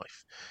anything in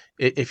life,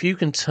 if you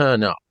can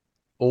turn up,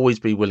 always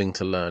be willing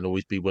to learn,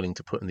 always be willing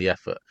to put in the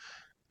effort,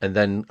 and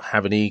then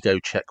have an ego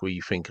check where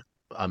you think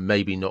I'm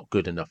maybe not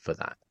good enough for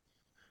that.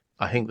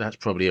 I think that's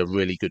probably a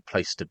really good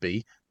place to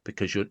be,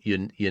 because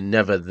you're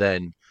never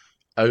then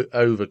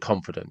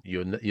overconfident.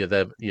 You're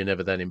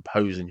never then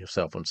imposing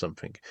yourself on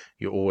something.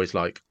 You're always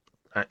like,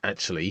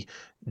 actually,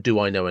 do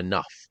I know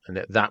enough? And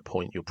at that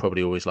point, you're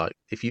probably always like,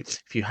 if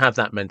you have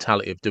that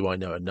mentality of do I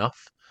know enough,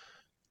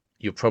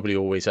 you're probably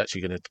always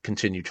actually going to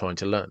continue trying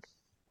to learn.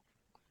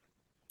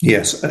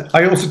 yes.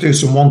 I also do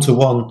some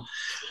one-to-one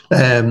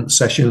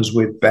sessions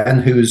with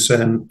Ben, he's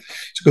a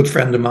good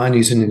friend of mine.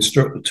 He's an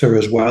instructor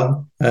as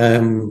well.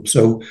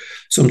 So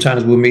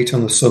sometimes we'll meet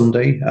on a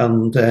Sunday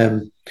and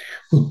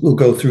we'll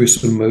go through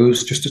some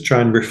moves just to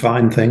try and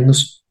refine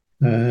things.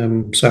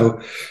 So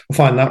I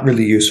find that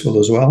really useful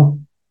as well.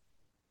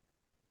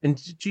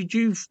 And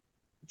do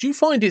you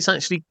find it's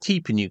actually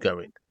keeping you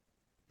going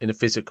in a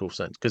physical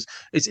sense? Because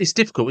it's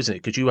difficult, isn't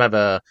it? Because you have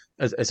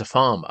as a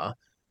farmer,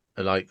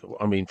 like,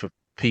 I mean, for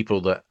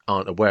people that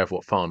aren't aware of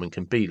what farming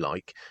can be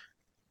like,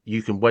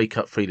 you can wake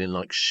up feeling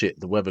like shit.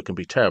 The weather can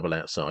be terrible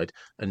outside,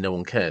 and no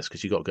one cares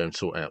because you got to go and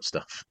sort out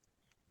stuff.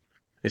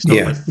 It's not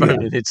like Yeah, yeah.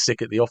 phoning in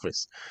sick at the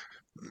office.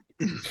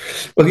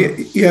 Well, yeah,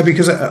 yeah,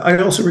 because I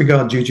also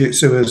regard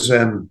jiu-jitsu as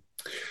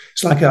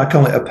it's like I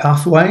call it a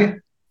pathway.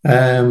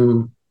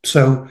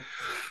 So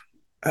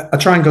I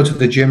try and go to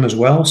the gym as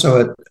well.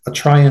 So I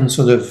try and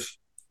sort of,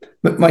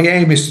 my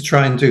aim is to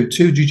try and do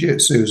two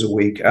jiu-jitsus a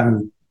week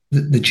and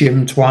the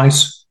gym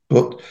twice,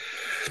 but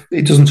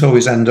it doesn't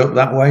always end up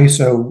that way.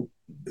 So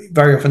it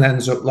very often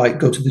ends up like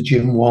go to the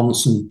gym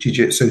once and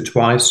jiu-jitsu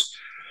twice.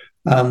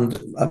 And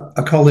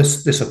I call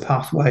this a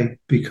pathway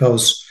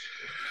because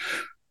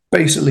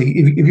basically,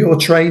 if you're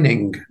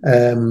training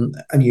and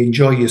you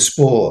enjoy your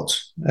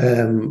sport,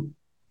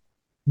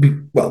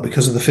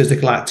 because of the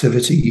physical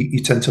activity, you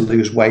tend to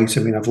lose weight.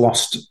 I mean,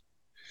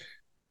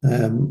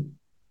 um,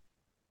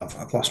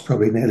 I've lost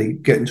probably nearly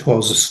getting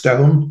towards a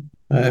stone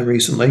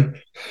recently,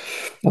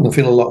 and I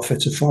feel a lot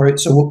fitter for it.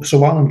 So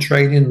while I'm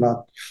training, my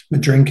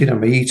drinking and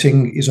my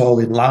eating is all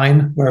in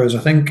line. Whereas I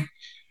think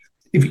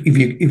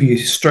if you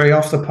stray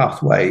off the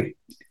pathway,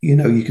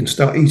 you can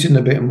start eating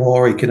a bit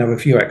more. You can have a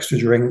few extra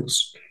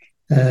drinks,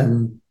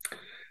 um,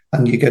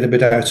 and you get a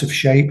bit out of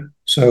shape.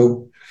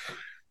 So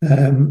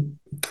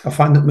I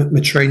find that my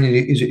training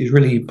is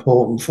really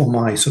important for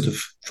my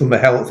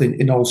health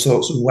in all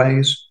sorts of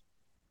ways.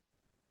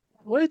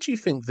 Where do you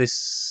think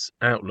this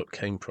outlook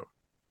came from?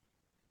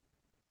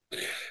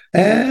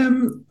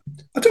 Um,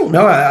 I don't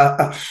know.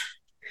 I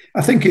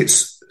think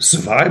it's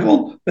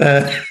survival.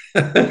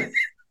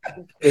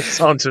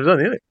 It's answered,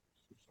 isn't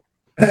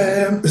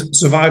it?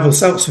 Survival,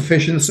 self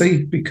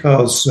sufficiency,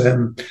 because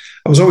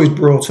I was always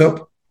brought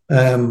up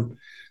that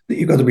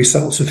you've got to be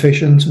self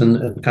sufficient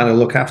and kind of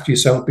look after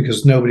yourself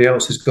because nobody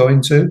else is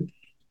going to.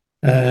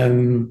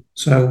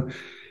 So,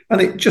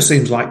 and it just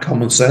seems like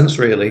common sense,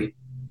 really,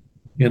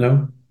 you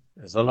know.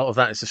 There's a lot of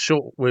that.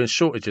 We're a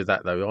shortage of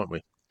that, though, aren't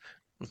we?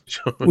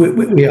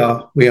 We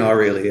are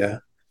really, yeah,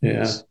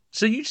 yeah.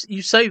 So you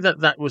say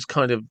that was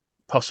kind of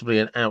possibly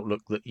an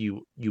outlook that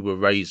you were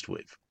raised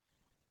with.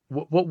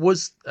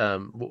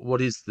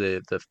 What is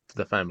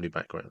the family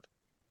background?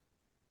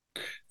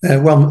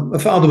 Well, my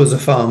father was a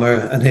farmer,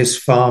 and his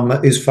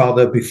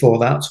father before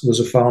that was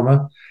a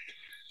farmer.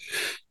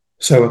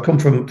 So I come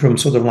from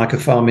sort of like a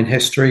farming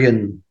history,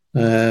 and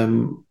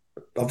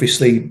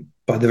obviously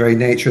by the very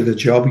nature of the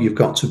job, you've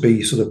got to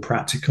be sort of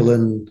practical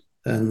and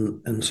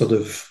sort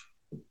of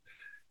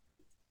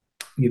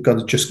you've got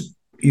to just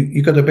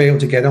you've got to be able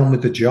to get on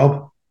with the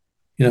job.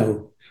 You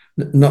know,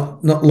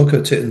 not look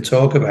at it and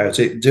talk about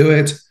it, do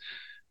it.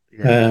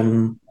 Yeah.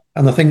 And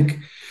I think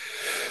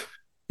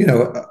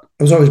I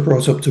was always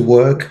brought up to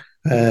work.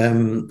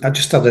 I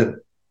just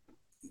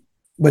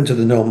went to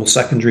the normal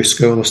secondary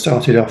school.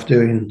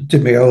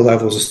 Did my O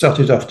levels. I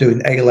started off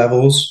doing A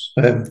levels.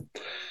 I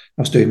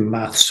was doing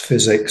maths,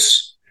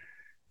 physics,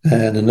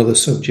 and another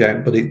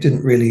subject, but it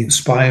didn't really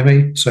inspire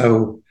me.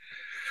 So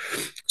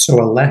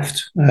I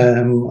left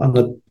and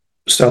I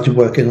started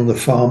working on the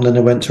farm. Then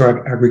I went to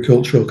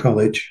agricultural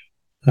college,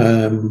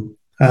 and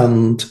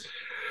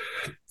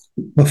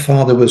my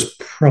father was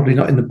probably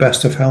not in the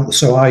best of health,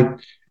 so I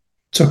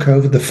took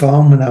over the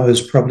farm when I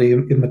was probably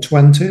in my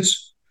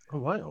 20s. Oh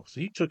wow!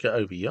 So you took it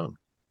over young.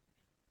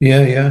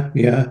 Yeah, yeah,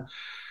 yeah.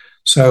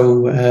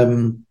 So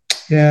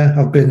yeah,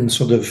 I've been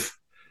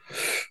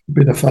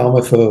a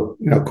farmer for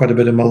quite a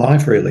bit of my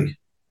life, really.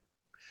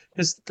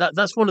 Because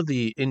that's one of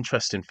the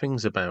interesting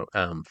things about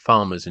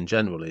farmers in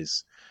general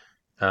is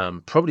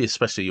probably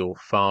especially your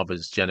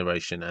father's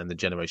generation and the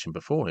generation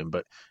before him,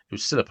 but it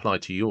would still apply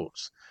to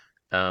yours.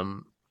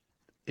 Um,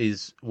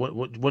 is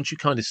once you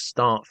kind of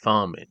start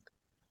farming,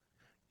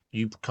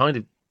 you kind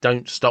of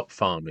don't stop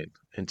farming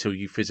until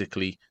you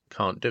physically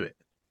can't do it,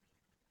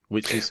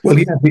 which is Well,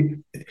 yeah,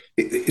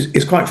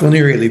 it's quite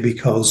funny, really,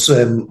 because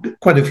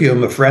quite a few of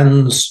my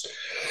friends,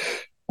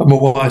 my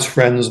wife's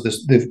friends,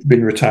 they've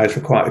been retired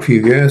for quite a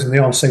few years, and they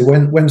all say,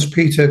 "When's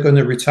Peter going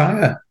to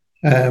retire?"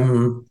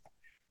 And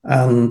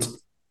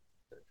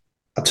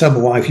I tell my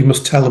wife, "You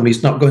must tell him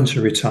he's not going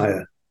to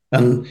retire."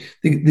 And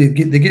they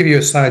give you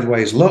a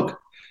sideways look.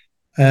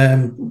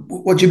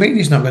 What do you mean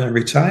he's not going to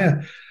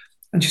retire?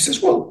 And she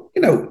says, "Well,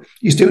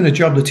 he's doing a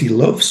job that he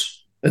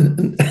loves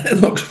and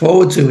looks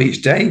forward to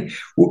each day.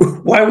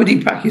 Why would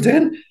he pack it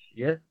in?"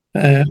 yeah.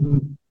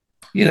 And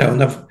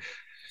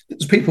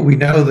there's people we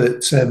know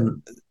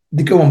that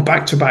they go on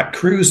back-to-back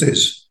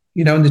cruises,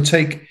 and they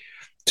take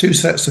two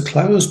sets of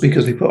clothes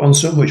because they put on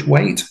so much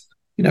weight,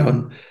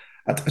 and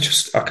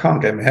I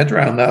can't get my head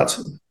around that.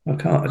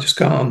 I just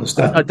can't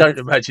understand. I don't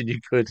imagine you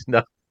could,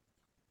 no.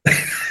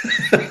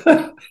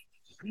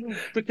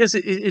 Because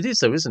it is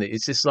though, isn't it?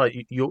 It's just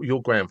like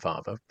your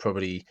grandfather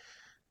probably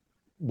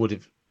would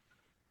have,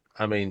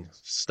 I mean,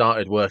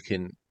 started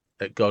working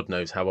at God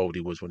knows how old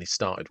he was when he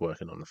started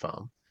working on the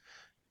farm,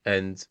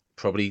 and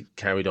probably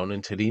carried on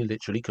until he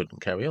literally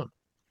couldn't carry on.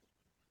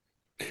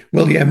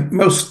 Well, yeah,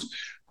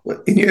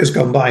 in years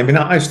gone by. I mean,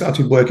 I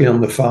started working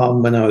on the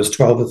farm when I was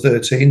 12 or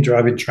 13,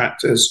 driving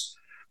tractors,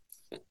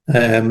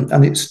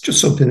 and it's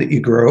just something that you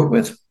grow up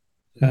with.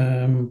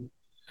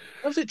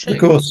 How's it Of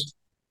changed? course,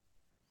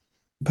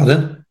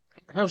 pardon.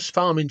 How's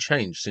farming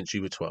changed since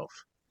you were 12?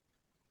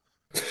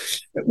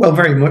 Well,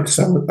 very much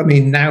so. I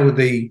mean, now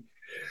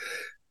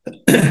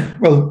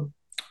well,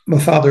 my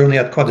father only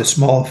had quite a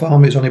small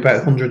farm. It was only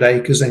about 100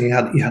 acres, and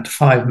he had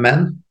five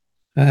men.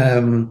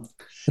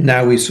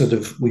 Now we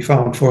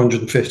farm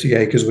 450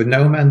 acres with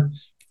no men.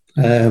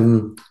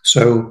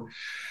 So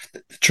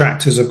the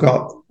tractors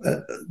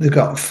they've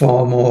got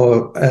far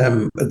more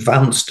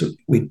advanced.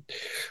 We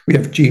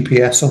have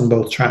GPS on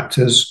both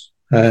tractors,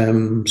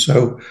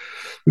 so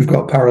we've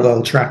got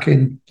parallel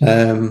tracking.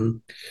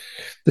 The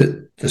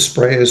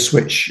sprayers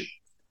switch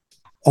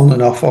on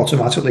and off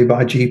automatically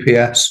by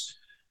GPS,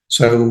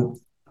 so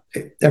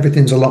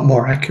everything's a lot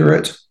more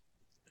accurate.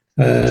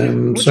 What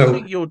do you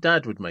think your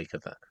dad would make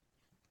of that?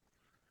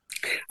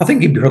 I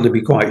think he'd probably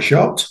be quite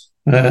shocked.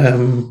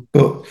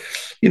 But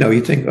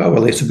you think, oh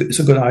well, it's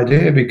a good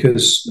idea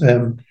because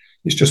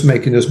it's just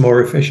making us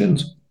more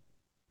efficient.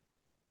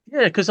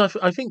 Yeah, because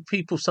I think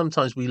people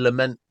sometimes we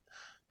lament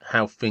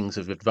how things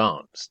have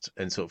advanced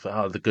and sort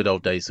of the good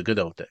old days, the good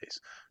old days.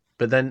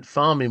 But then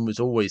farming was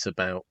always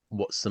about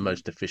what's the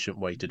most efficient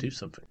way to do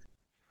something.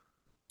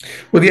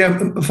 Well, yeah,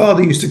 my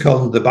father used to call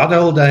them the bad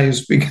old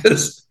days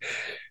because,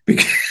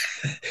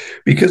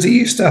 because he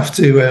used to have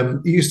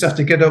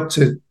to get up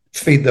to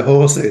feed the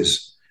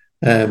horses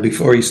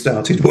before he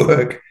started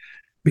work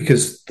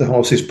because the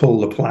horses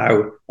pulled the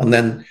plough, and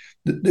then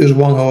there was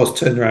one horse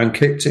turned around,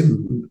 kicked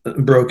him,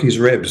 and broke his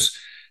ribs.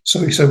 So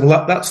he said,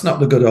 "Well, that's not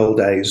the good old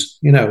days,"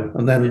 And Yeah.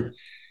 then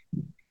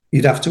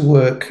he'd have to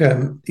work.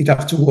 He'd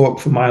have to walk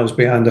for miles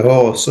behind a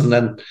horse, and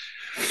then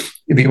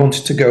if he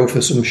wanted to go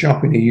for some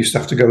shopping, he used to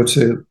have to go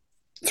to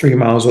 3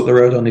 miles up the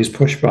road on his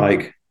push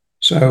bike.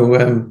 So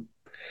And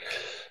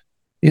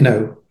with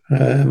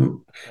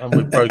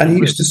and broken he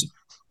used ribs. to,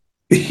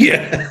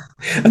 yeah,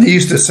 and he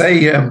used to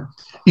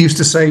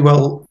say,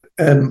 well,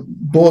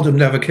 boredom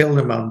never killed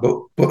a man,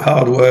 but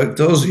hard work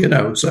does,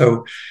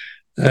 So,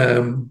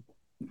 um,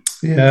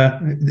 yeah,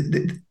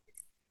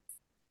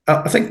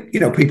 I think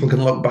people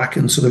can look back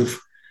and sort of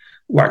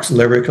wax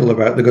lyrical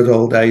about the good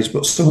old days,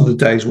 but some of the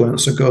days weren't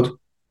so good.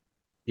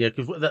 Yeah,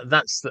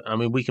 because I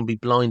mean, we can be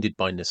blinded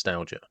by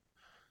nostalgia.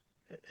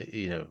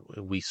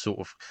 We sort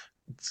of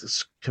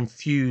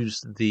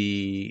confuse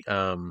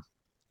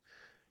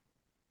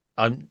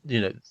I'm,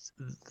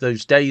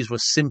 those days were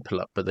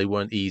simpler, but they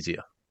weren't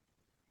easier.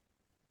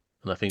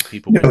 And I think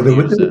people No,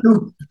 confuse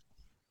that.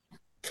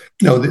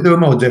 they were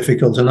more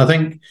difficult, and I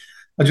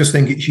just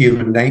think it's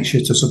human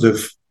nature to sort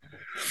of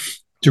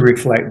to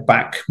reflect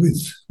back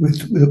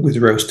with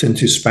rose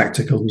tinted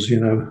spectacles.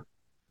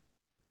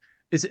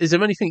 Is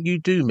there anything you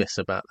do miss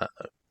about that,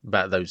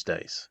 about those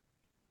days?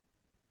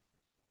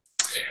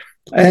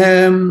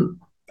 Um,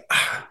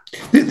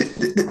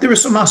 there are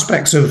some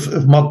aspects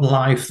of modern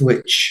life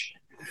which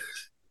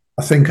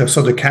I think are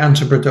sort of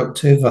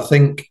counterproductive. I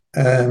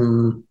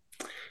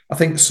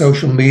think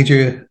social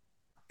media,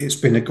 it's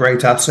been a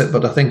great asset,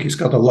 but I think it's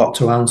got a lot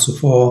to answer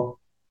for.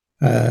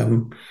 I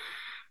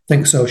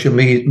think social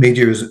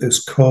media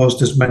has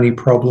caused as many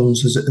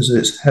problems as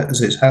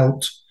it's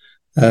helped.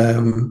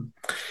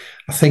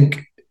 I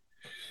think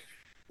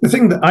the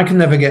thing that I can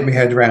never get my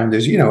head around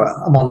is,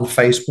 I'm on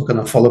Facebook and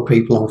I follow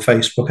people on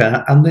Facebook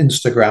and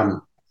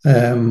Instagram.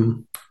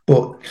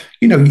 But,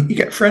 you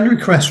get friend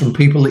requests from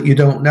people that you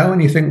don't know,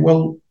 and you think,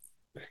 well,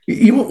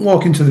 you won't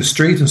walk into the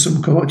street and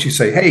someone come up to you and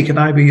say, "Hey, can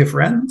I be your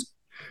friend?"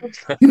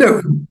 You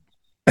know,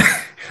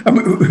 I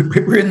mean,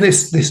 we're in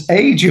this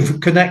age of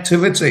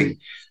connectivity,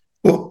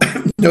 but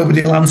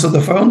nobody will answer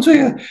the phone to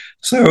you.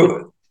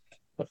 So,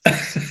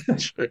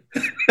 It's true.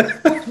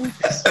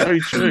 It's so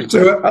true.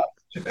 so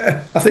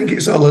I think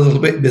it's all a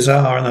little bit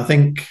bizarre, and I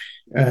think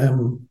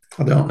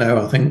I don't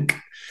know. I think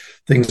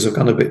things have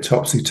gone a bit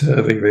topsy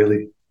turvy,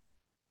 really.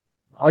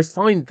 I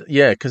find,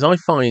 yeah, because I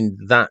find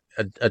that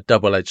a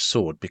double-edged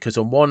sword. Because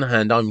on one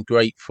hand, I'm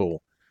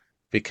grateful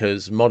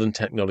because modern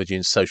technology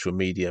and social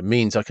media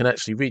means I can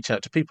actually reach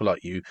out to people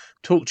like you,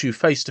 talk to you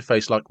face to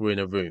face like we're in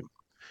a room.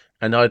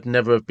 And I'd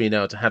never have been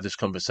able to have this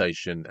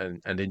conversation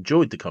and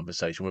enjoyed the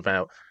conversation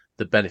without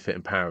the benefit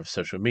and power of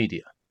social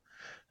media.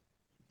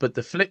 But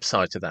the flip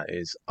side to that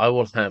is I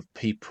will have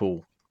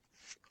people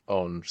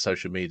on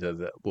social media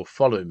that will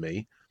follow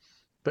me,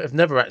 but have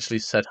never actually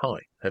said hi,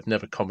 have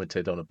never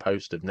commented on a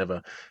post, have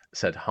never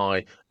said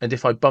hi. And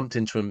if I bumped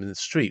into them in the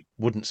street,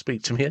 wouldn't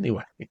speak to me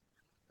anyway.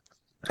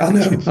 I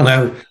know,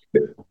 I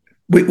You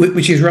know,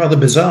 which is rather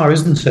bizarre,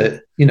 isn't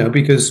it?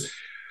 Because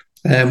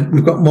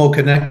we've got more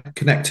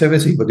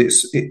connectivity, but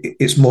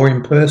it's more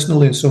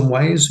impersonal in some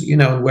ways.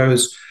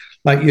 Whereas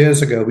like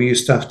years ago, we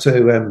used to have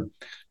to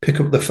pick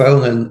up the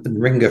phone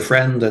and ring a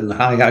friend and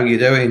hi, how you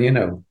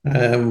doing?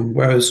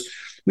 Whereas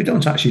we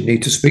don't actually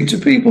need to speak to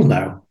people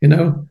now.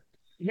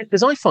 Yeah,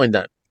 because I find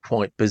that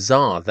quite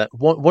bizarre that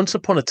once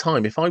upon a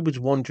time, if I was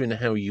wondering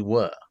how you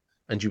were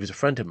and you was a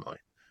friend of mine,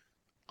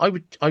 I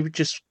would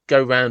just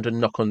go round and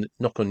knock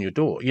on your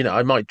door.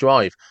 I might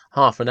drive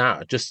half an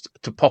hour just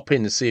to pop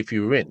in and see if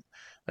you were in.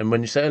 And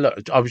when you say,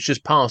 look, I was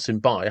just passing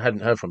by, I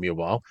hadn't heard from you a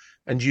while,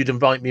 and you'd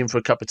invite me in for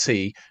a cup of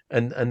tea,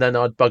 and then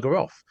I'd bugger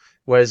off.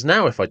 Whereas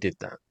now, if I did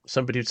that,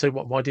 somebody would say,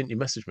 "What? Why didn't you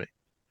message me?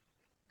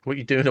 What are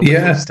you doing on my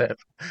Yeah, doorstep?"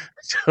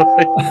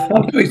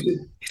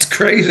 it's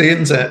crazy,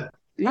 isn't it?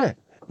 Yeah.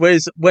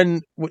 Whereas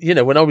when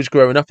I was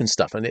growing up and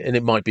stuff, and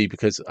it might be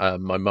because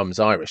my mum's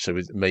Irish, so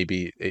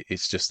maybe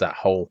it's just that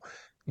whole.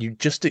 You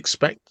just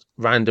expect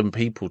random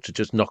people to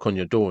just knock on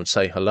your door and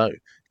say hello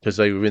because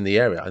they were in the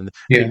area, and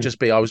it'd Yeah, just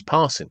be I was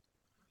passing.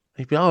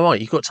 He'd be, all right,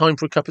 you got time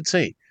for a cup of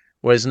tea.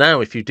 Whereas now,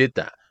 if you did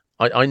that,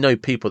 I know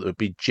people that would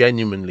be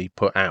genuinely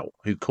put out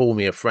who call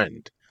me a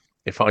friend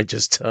if I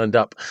just turned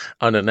up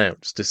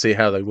unannounced to see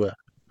how they were.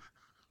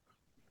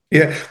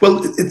 yeah.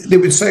 Well, they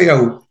would say,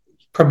 "Oh,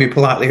 probably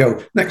politely,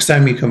 oh, next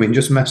time you come in,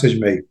 just message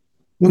me,"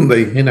 wouldn't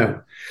they?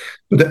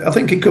 But I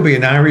think it could be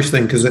an Irish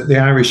thing because the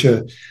Irish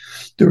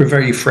they're a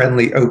very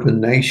friendly,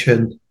 open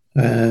nation.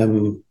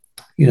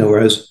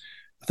 Whereas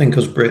I think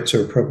us Brits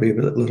are probably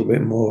a little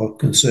bit more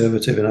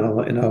conservative in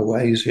our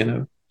ways.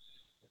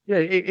 Yeah,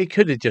 it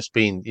could have just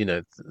been,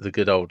 the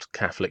good old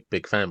Catholic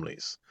big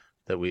families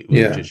that we were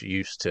Yeah, just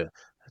used to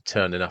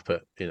turning up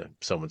at,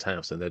 someone's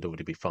house and there'd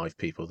already be five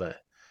people there.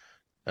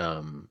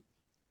 Um,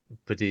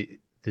 but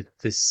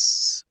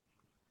this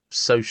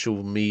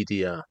social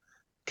media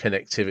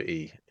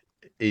connectivity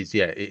is,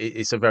 yeah,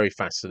 it's a very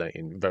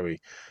fascinating, very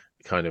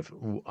kind of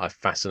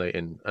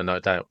fascinating, and I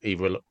doubt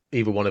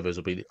either one of us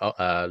will be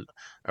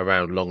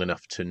around long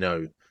enough to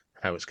know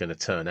how it's going to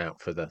turn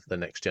out for the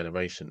next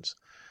generations.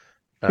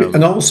 and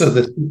Um, also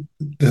the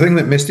thing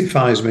that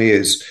mystifies me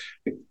is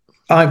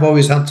I've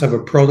always had to have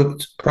a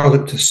product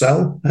to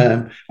sell.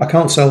 I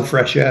can't sell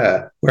fresh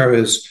air,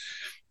 whereas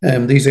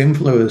these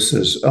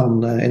influencers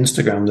on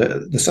Instagram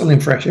they're selling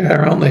fresh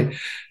air, aren't they?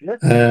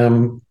 yeah,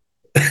 Um,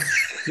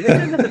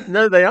 yeah, no,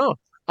 no, they are.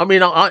 I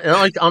mean,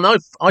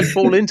 I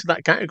fall into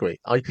that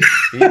category. Do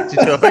you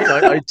know what I mean?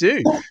 I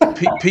do.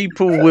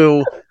 People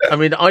will. I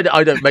mean, I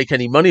don't make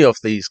any money off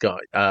these guys,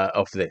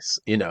 off this.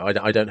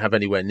 I don't have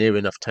anywhere near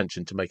enough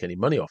tension to make any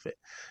money off it.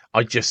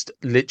 I just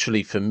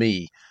literally, for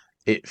me,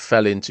 it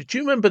fell into. Do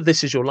you remember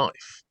This Is Your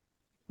Life,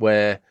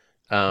 where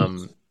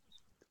um,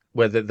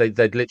 where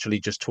they'd literally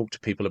just talk to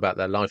people about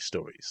their life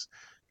stories,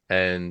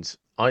 and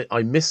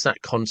I miss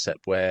that concept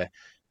where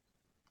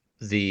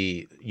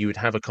you would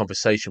have a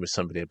conversation with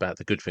somebody about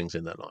the good things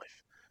in their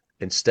life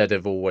instead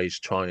of always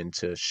trying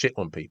to shit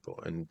on people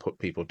and put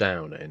people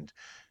down and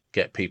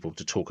get people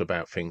to talk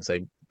about things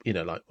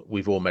like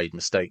we've all made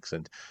mistakes,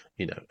 and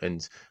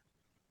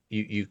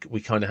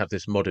we kind of have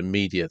this modern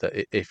media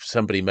that if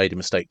somebody made a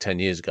mistake 10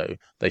 years ago,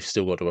 they've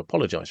still got to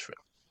apologize for it.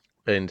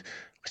 And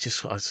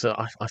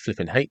I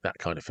flipping hate that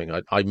kind of thing.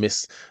 I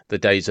miss the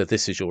days of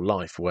This Is Your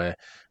Life where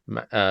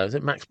is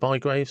it Max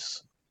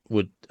Bygraves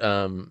would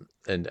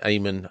and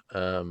Eamon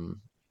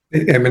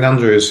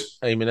Andrews,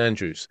 Eamon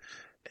Andrews,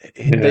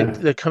 yeah,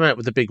 they'd come out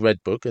with a big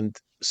red book and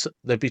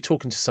they'd be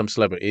talking to some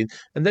celebrity,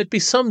 and there'd be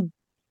some,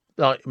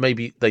 like,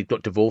 maybe they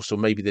got divorced or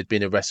maybe they'd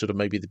been arrested or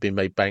maybe they'd been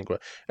made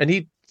bankrupt, and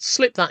he'd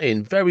slip that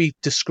in very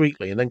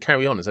discreetly and then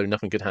carry on as though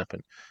nothing could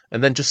happen,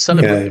 and then just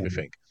celebrate yeah.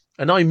 everything.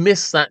 And I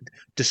miss that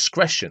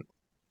discretion.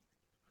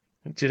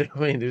 Do you know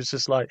what I mean? It was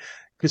just like,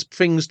 because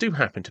things do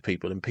happen to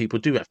people and people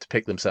do have to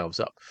pick themselves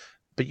up,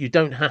 but you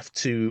don't have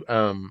to,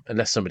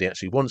 unless somebody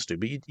actually wants to,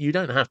 but you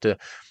don't have to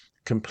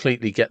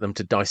completely get them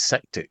to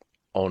dissect it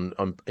on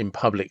in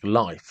public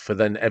life for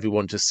then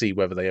everyone to see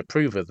whether they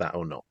approve of that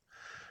or not.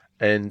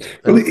 And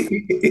Well, and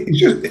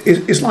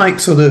it's like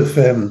sort of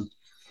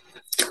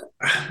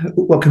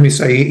what can we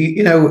say?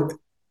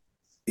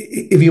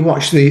 If you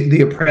watch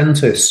the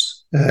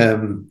Apprentice, I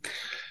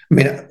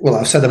mean, well,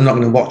 I've said I'm not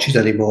going to watch it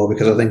anymore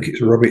because I think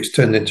it's rubbish. It's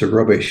turned into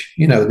rubbish.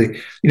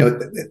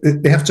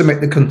 They have to make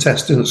the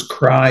contestants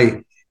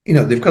cry.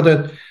 They've got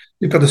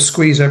to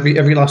squeeze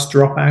every last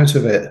drop out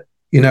of it.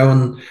 Yeah,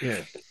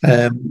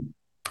 Um,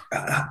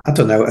 I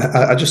don't know.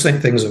 I just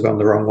think things have gone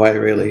the wrong way,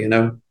 really.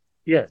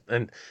 yeah,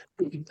 and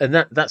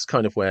that's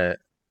kind of where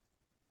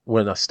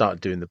when I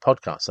started doing the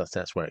podcast,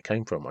 that's where it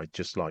came from. I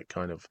just like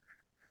kind of,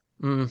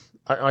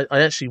 I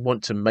actually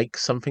want to make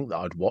something that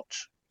I'd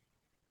watch,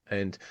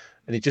 and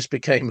it just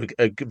became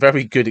a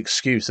very good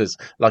excuse as,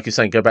 like you're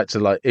saying, go back to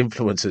like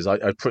influencers.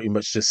 I pretty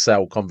much just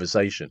sell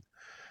conversation,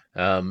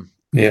 Yeah.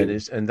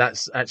 and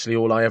that's actually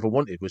all I ever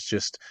wanted was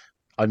just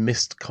I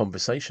missed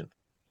conversation.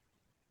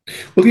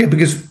 Well, yeah,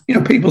 because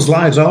people's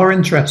lives are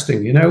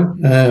interesting.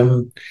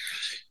 And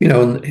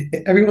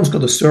everyone's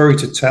got a story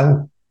to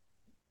tell.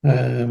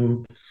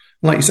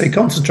 Like you say,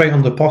 concentrate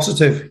on the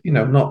positive.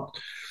 Not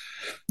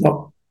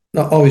not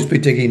always be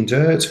digging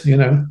dirt.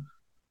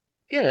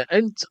 Yeah,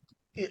 and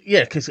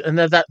yeah, because and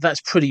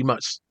that's pretty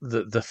much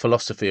the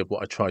philosophy of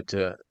what I tried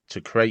to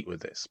create with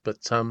this. But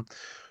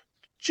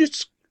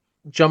just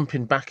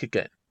jumping back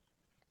again,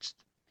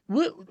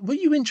 were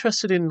you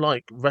interested in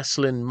like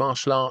wrestling,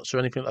 martial arts, or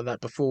anything like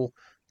that before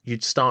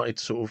you'd started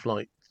sort of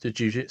like the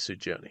jiu-jitsu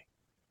journey?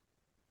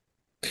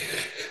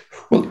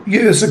 Well,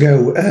 years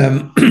ago,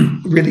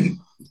 really,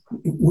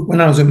 when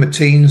I was in my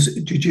teens,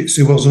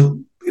 jiu-jitsu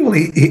wasn't. Well,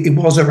 it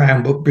was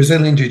around, but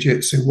Brazilian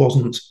jiu-jitsu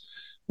wasn't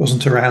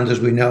around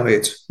as we know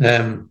it.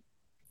 There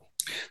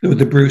were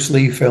the Bruce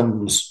Lee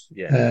films.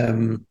 Yeah.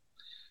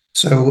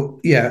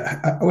 So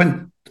yeah, I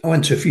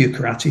went to a few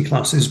karate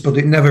classes, but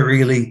it never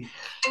really.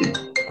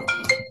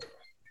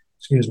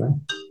 Excuse me.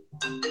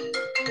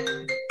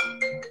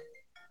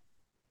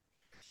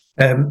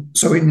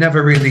 So it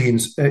never really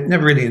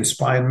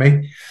inspired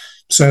me.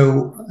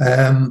 So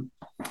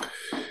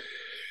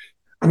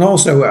and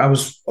also I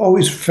was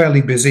always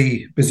fairly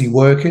busy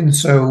working,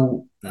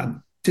 so I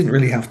Mm. didn't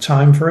really have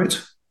time for it.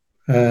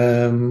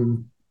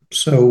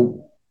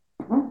 So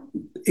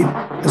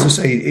as I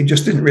say, it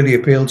just didn't really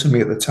appeal to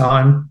me at the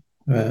time.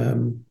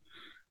 And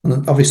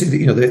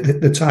obviously,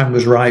 the time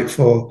was right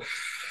for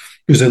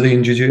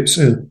Brazilian Jiu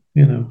Jitsu.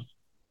 Yeah.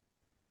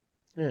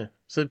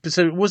 So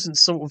it wasn't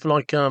sort of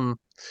like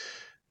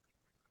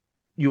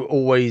you were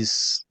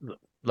always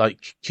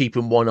like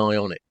keeping one eye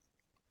on it,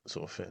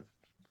 sort of thing.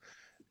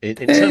 In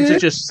terms of Eh,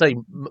 just say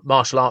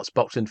martial arts,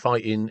 boxing,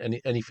 fighting,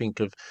 anything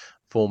of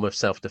form of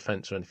self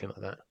defense or anything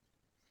like that.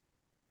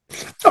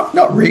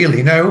 not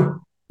really. No,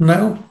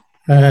 no.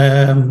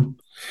 Um,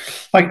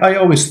 I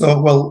always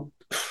thought, well,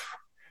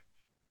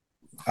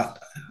 I,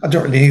 I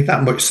don't really need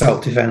that much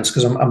self defense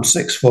because I'm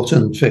 6 foot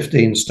and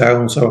 15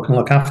 stone, so I can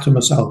look after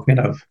myself.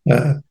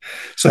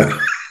 So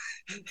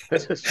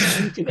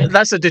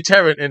That's a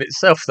deterrent in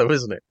itself, though,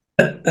 isn't it?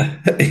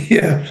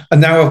 yeah.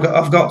 And now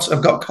I've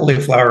got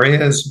cauliflower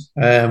ears.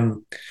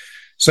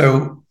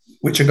 So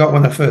which I got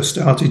when I first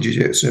started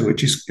jiu-jitsu,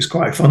 which is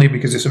quite funny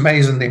because it's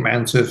amazing the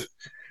amount of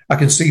I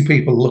can see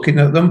people looking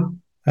at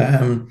them.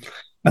 And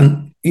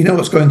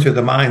what's going through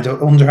the mind? I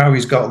wonder how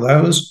he's got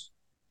those.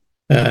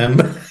 Um,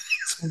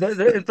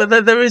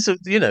 But there is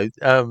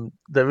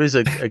there is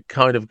a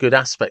kind of good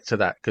aspect to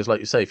that because, like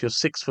you say, if you're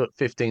 6 foot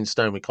 15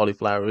 stone with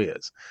cauliflower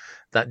ears,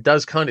 that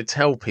does kind of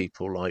tell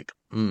people like,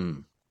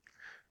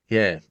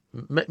 yeah,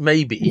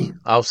 maybe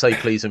I'll say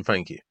please and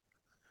thank you.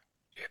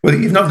 well,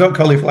 you've not got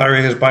cauliflower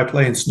ears by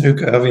playing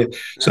snooker, have you?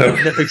 So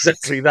No,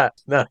 exactly that.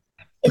 No,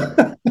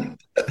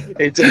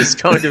 it does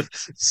kind of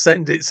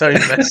send its own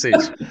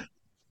message,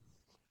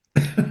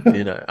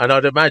 And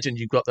I'd imagine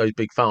you've got those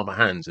big farmer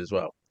hands as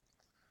well.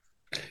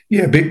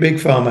 yeah, big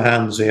farmer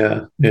hands,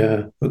 yeah,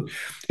 yeah. But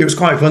it was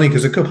quite funny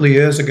because a couple of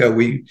years ago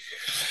we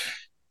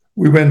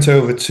went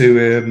over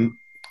to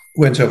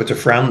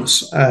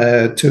France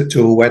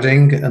to a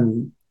wedding,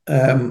 and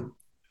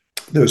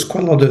there was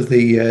quite a lot of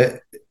the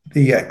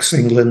ex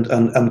England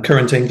and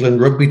current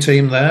England rugby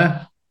team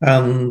there,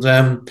 and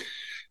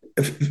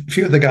a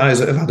few of the guys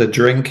that have had a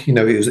drink,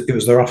 it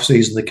was their off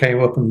season. They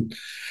came up and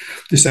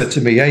they said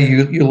to me, "Hey,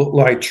 you look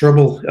like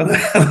trouble," and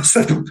I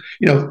said,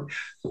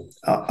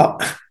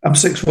 I'm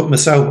 6 foot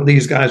myself, but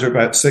these guys are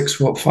about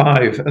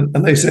 6'5",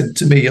 and they said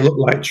to me, "You look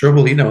like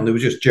trouble," and they were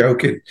just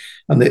joking,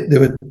 and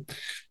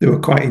they were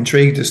quite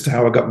intrigued as to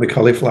how I got my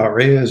cauliflower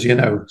ears,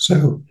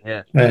 So,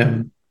 Yeah.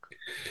 and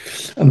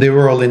they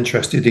were all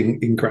interested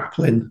in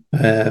grappling.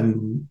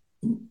 They'd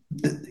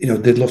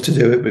love to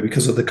do it, but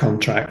because of the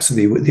contracts,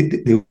 they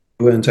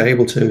weren't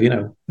able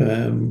to.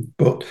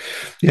 But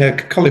yeah,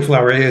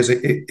 cauliflower ears,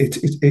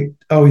 it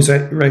always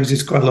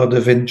raises quite a lot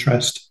of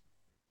interest.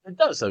 It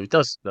does, though. It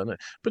does, doesn't it?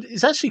 But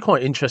it's actually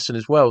quite interesting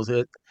as well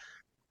that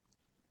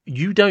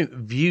you don't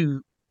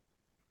view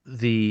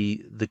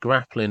the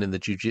grappling and the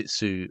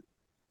jujitsu.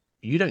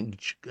 You don't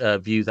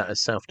view that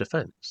as self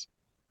defense.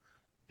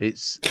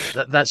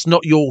 That's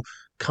not your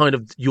kind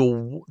of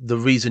the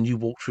reason you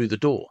walk through the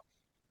door.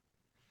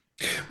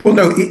 Well,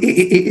 no,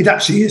 it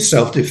actually is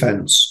self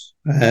defense.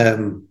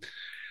 and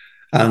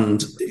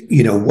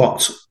you know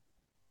what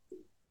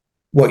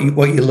you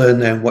learn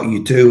there and what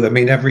you do. I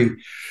mean, every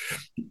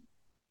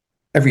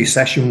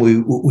session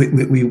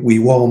we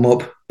warm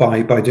up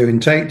by doing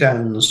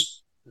takedowns,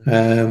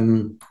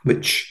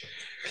 which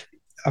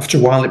after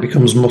a while it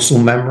becomes muscle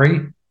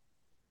memory.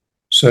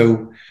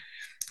 So,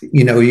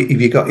 you know,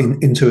 if you got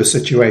into a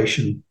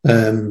situation,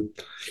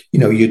 you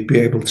know, you'd be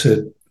able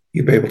to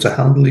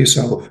handle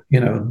yourself.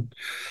 You know,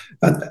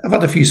 and I've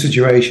had a few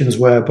situations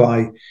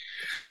whereby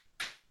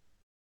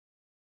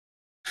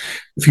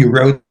a few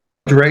road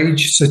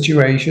rage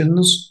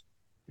situations.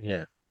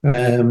 Yeah.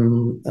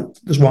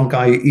 There's one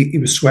guy, he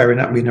was swearing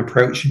at me and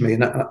approaching me,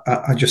 and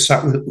I just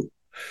sat with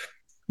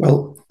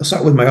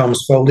my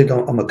arms folded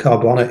on the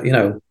car bonnet, you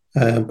know.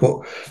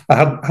 But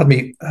I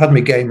had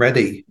me game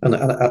ready, and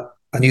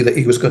I knew that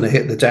he was going to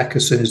hit the deck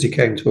as soon as he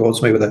came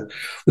towards me with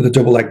a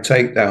double leg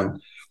takedown.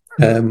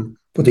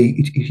 But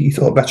he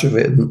thought better of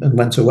it and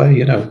went away,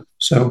 you know.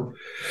 So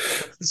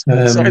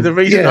sorry, the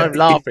reason I'm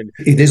laughing,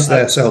 it is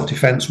there self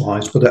defense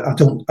wise, but I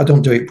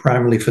don't do it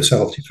primarily for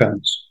self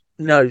defense.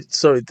 No,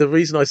 sorry. The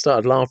reason I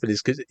started laughing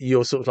is because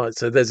you're sort of like,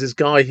 so there's this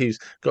guy who's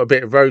got a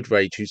bit of road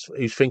rage,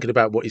 who's thinking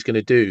about what he's going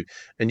to do,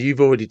 and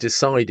you've already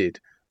decided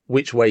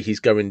which way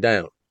he's going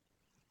down.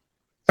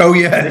 Oh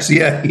yes,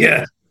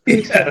 yeah.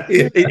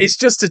 It's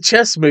just a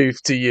chess move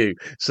to you.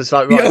 So it's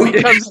like, right, if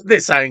he comes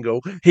this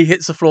angle, he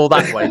hits the floor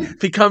that way.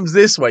 If he comes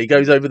this way, he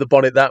goes over the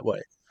bonnet that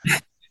way.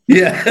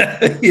 Yeah.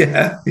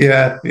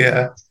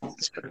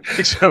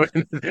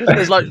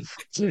 It's like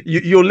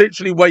you're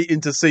literally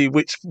waiting to see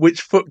which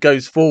foot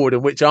goes forward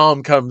and which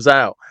arm comes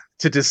out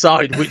to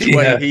decide which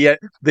way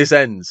this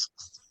ends.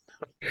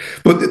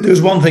 But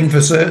there's one thing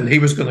for certain: he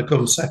was going to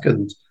come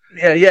second.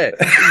 Yeah,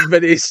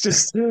 but it's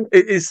just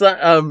it's that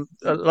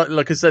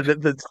like I said,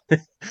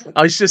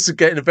 I was just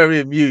getting very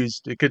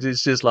amused because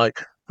it's just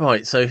like,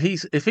 right, so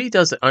if he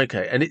does it,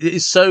 okay, and it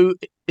is so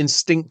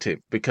instinctive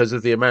because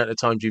of the amount of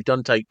times you've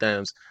done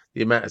takedowns,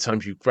 the amount of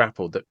times you've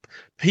grappled, that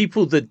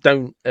people that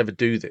don't ever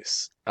do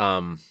this,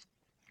 I'm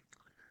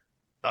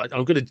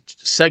going to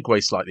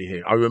segue slightly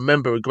here. I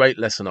remember a great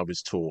lesson I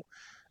was taught,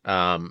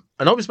 and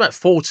I was about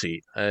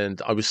 40,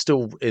 and I was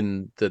still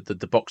in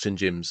the boxing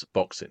gyms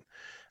boxing.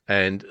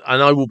 And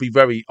I will be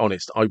very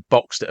honest, I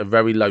boxed at a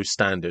very low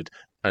standard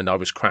and I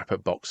was crap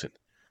at boxing,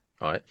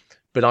 right?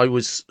 But I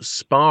was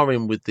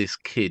sparring with this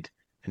kid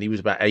and he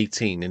was about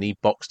 18 and he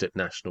boxed at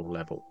national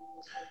level.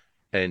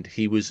 And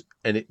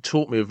it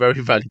taught me a very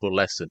valuable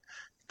lesson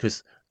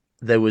because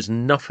there was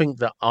nothing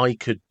that I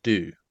could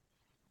do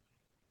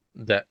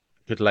that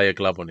could lay a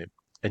glove on him.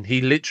 And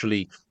he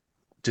literally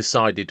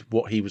decided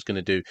what he was going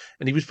to do.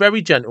 And he was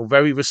very gentle,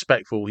 very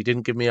respectful. He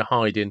didn't give me a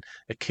hiding,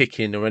 a kick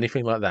in or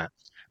anything like that.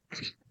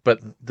 But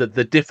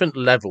the different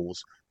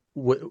levels,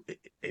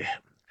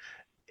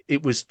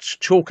 it was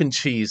chalk and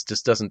cheese.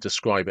 Just doesn't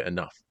describe it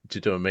enough. Do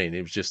you know what I mean?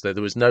 It was just that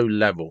there was no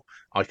level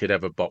I could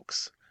ever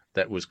box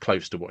that was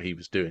close to what he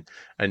was doing.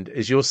 And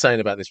as you're saying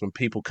about this, when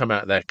people come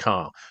out of their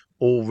car,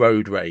 all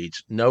road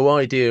rage, no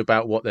idea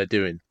about what they're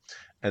doing,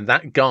 and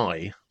that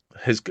guy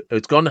has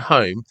gone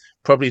home,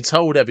 probably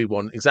told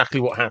everyone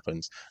exactly what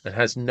happens, and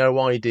has no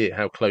idea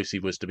how close he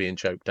was to being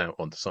choked out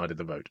on the side of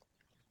the road.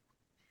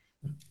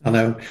 I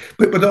know,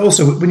 but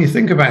also when you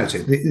think about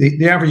it,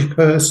 the average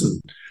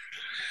person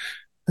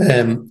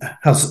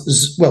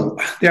has, well,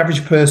 the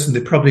average person,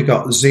 they've probably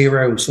got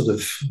zero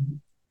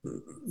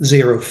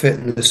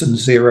fitness and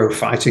zero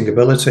fighting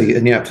ability,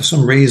 and yet for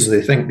some reason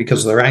they think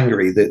because they're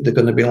angry that they're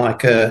going to be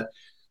like a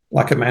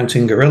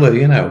mountain gorilla,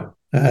 you know.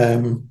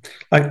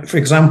 Like for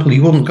example,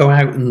 you wouldn't go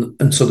out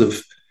and sort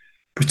of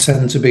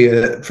pretend to be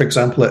for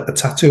example, a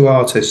tattoo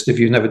artist if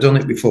you've never done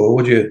it before,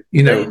 would you?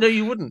 You know, no,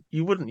 you wouldn't.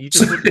 You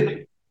just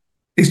wouldn't.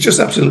 It's just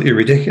absolutely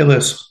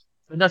ridiculous.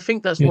 And I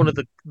think that's one of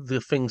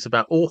the things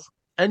about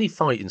any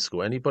fighting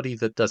school, anybody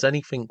that does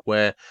anything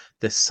where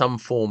there's some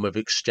form of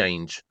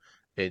exchange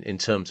in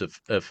terms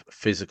of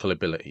physical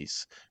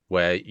abilities,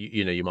 where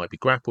you might be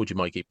grappled, you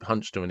might get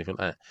punched or anything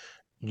like that.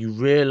 You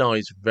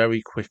realise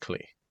very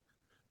quickly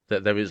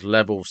that there is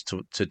levels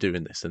to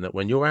doing this, and that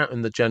when you're out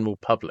in the general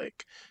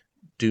public,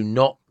 do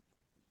not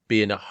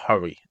be in a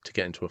hurry to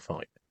get into a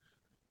fight.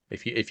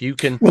 If you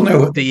can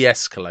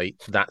de-escalate,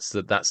 that's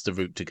the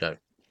route to go.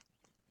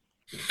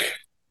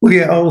 Well,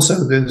 yeah.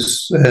 Also,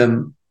 there's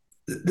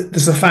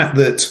the fact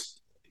that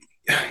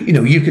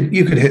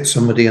you could hit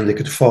somebody and they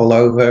could fall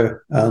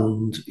over,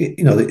 and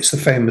it's the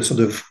famous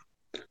sort of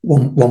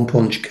one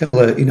punch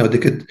killer. They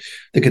could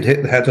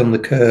hit the head on the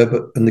curb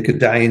and they could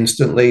die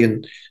instantly,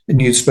 and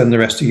you'd spend the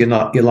rest of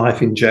your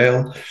life in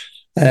jail.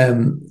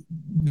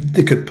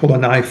 They could pull a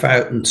knife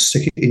out and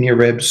stick it in your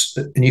ribs,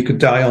 and you could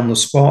die on the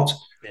spot.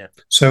 Yeah.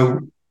 So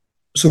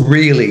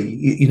really,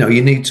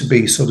 you need to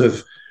be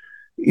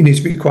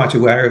quite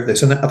aware of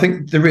this. And I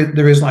think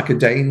there is like a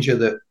danger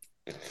that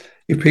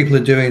if people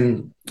are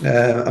doing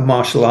a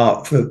martial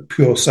art for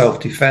pure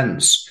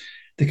self-defense,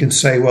 they can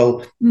say,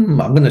 well, I'm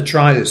going to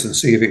try this and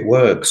see if it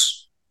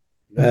works.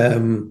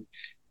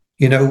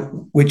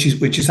 Which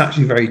is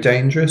actually very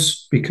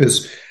dangerous,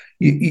 because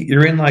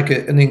you're in like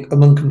an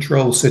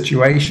uncontrolled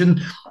situation,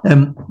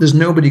 and there's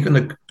nobody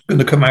going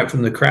to come out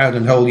from the crowd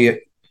and hold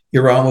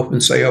your arm up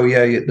and say, "Oh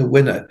yeah, you're the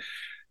winner."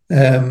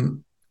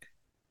 Um,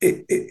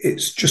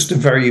 it's just a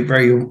very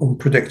very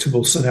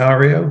unpredictable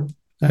scenario.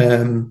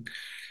 And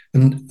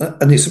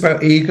it's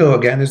about ego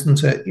again,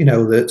 isn't it? You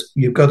know that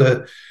you got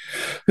to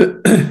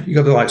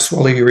like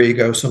swallow your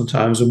ego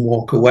sometimes and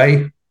walk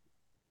away.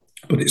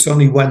 But it's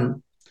only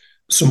when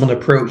someone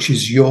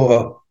approaches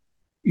your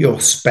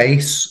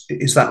space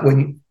is that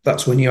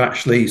that's when you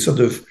actually sort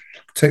of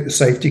take the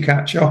safety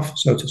catch off,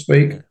 so to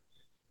speak.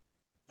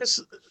 Yes.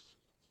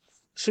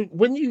 So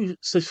when you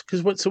so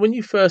when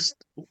you first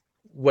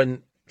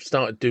when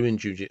started doing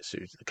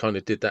jujitsu, kind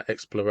of did that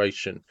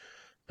exploration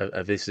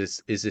of is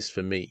this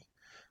for me?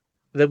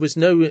 There was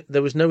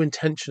no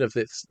intention of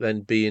this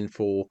then being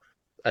for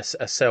a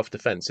self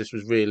defense. This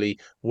was really,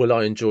 will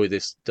I enjoy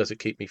this? Does it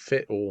keep me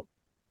fit? Or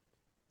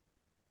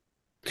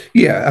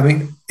Yeah, I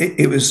mean,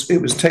 it was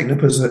taken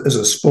up as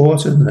a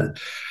sport and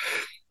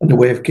a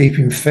way of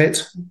keeping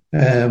fit, you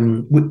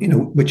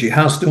know, which it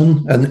has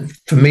done. And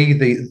for me,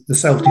 the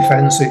self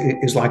defense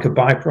is like a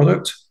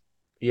byproduct.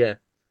 yeah,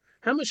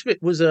 how much of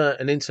it was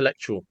an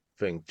intellectual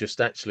thing, just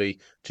actually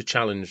to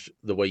challenge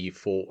the way you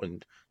fought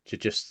and to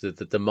just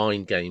the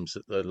mind games,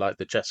 like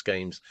the chess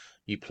games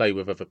you play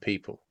with other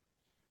people?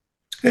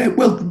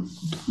 Well,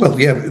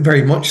 yeah,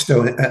 very much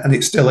so, and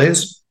it still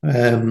is,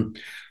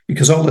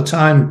 because all the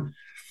time,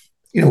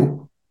 you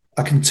know,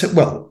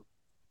 well,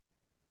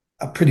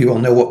 I pretty well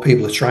know what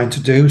people are trying to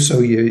do.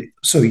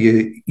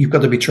 You've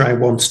got to be trying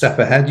one step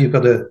ahead. You've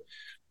got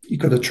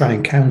to try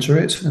and counter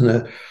it. And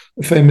a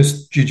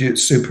famous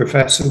jiu-jitsu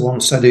professor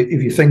once said,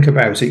 if you think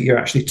about it, you're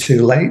actually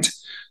too late.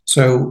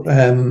 So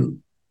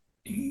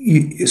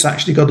it's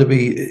actually got to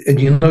be, and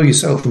you know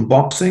yourself from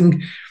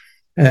boxing,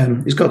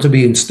 it's got to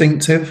be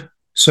instinctive.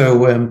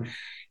 So you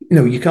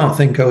know, you can't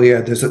think, oh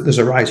yeah, there's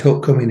a right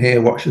hook coming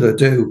here. What should I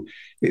do?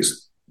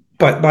 It's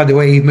by the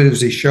way he moves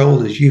his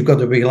shoulders, you've got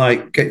to be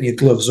like getting your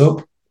gloves up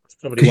That's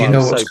probably because why you I know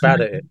was what's so bad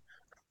coming.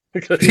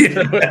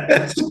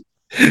 at it.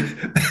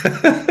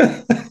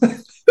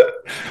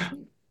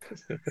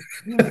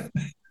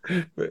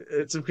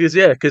 It's because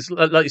yeah, because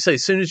like you say,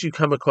 as soon as you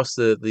come across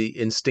the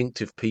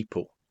instinctive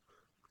people,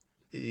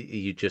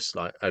 you just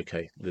like,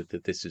 okay,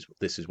 this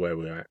is where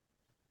we're at.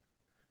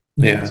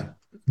 And Yeah,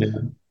 yeah.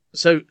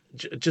 so,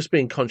 just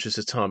being conscious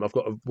of time, I've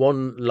got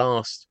one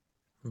last,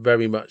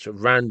 very much a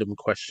random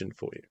question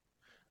for you,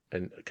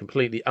 and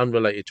completely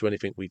unrelated to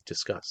anything we've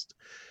discussed.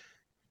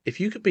 If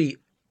you could be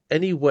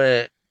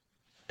anywhere,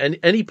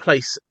 any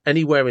place,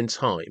 anywhere in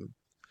time,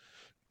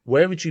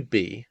 where would you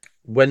be?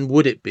 When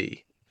would it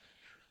be?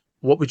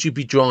 What would you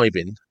be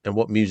driving, and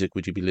what music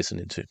would you be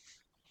listening to?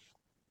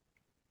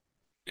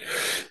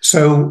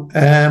 So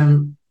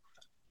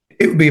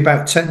it would be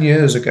about 10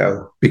 years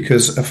ago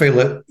because I feel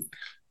that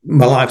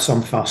my life's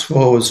on fast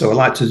forward, so I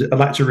like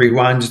to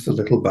rewind it a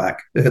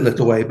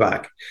little way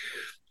back.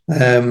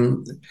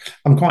 Um,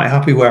 I'm quite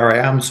happy where I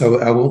am, so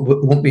I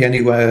won't be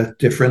anywhere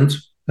different.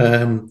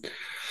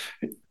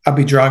 I'd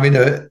be driving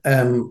a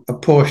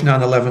Porsche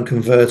 911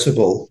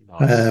 convertible,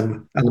 Nice,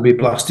 and I'd be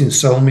blasting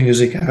soul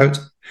music out.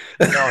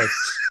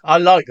 nice. I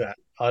like that.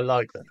 I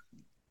like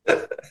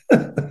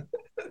that.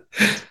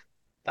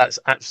 That's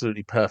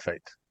absolutely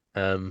perfect.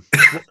 What,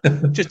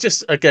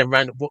 just again,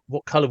 random.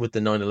 What color would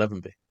the 911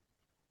 be?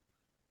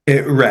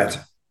 Red,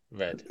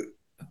 Red.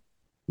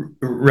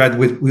 red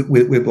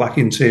with black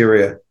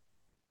interior.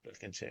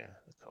 Black interior.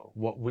 Cool.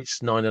 What?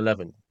 Which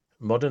 911?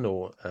 Modern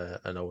or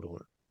an older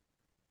one?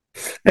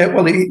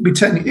 Well, it'd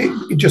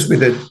just be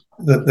the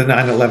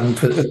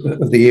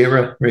 911 of the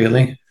era,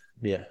 really.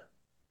 Yeah.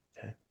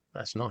 Okay.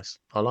 That's nice.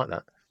 I like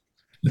that.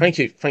 Thank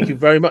you. Thank you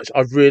very much.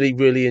 I've really,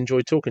 really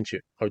enjoyed talking to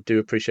you. I do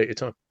appreciate your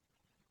time.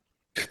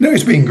 No,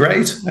 it's been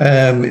great.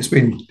 It's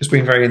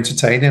been very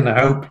entertaining. I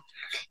hope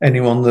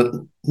anyone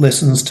that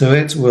listens to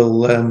it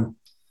will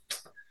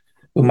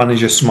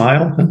manage a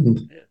smile.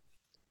 And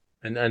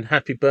Yeah. And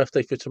happy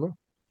birthday for tomorrow.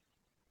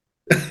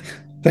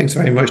 thanks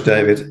very much,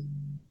 David.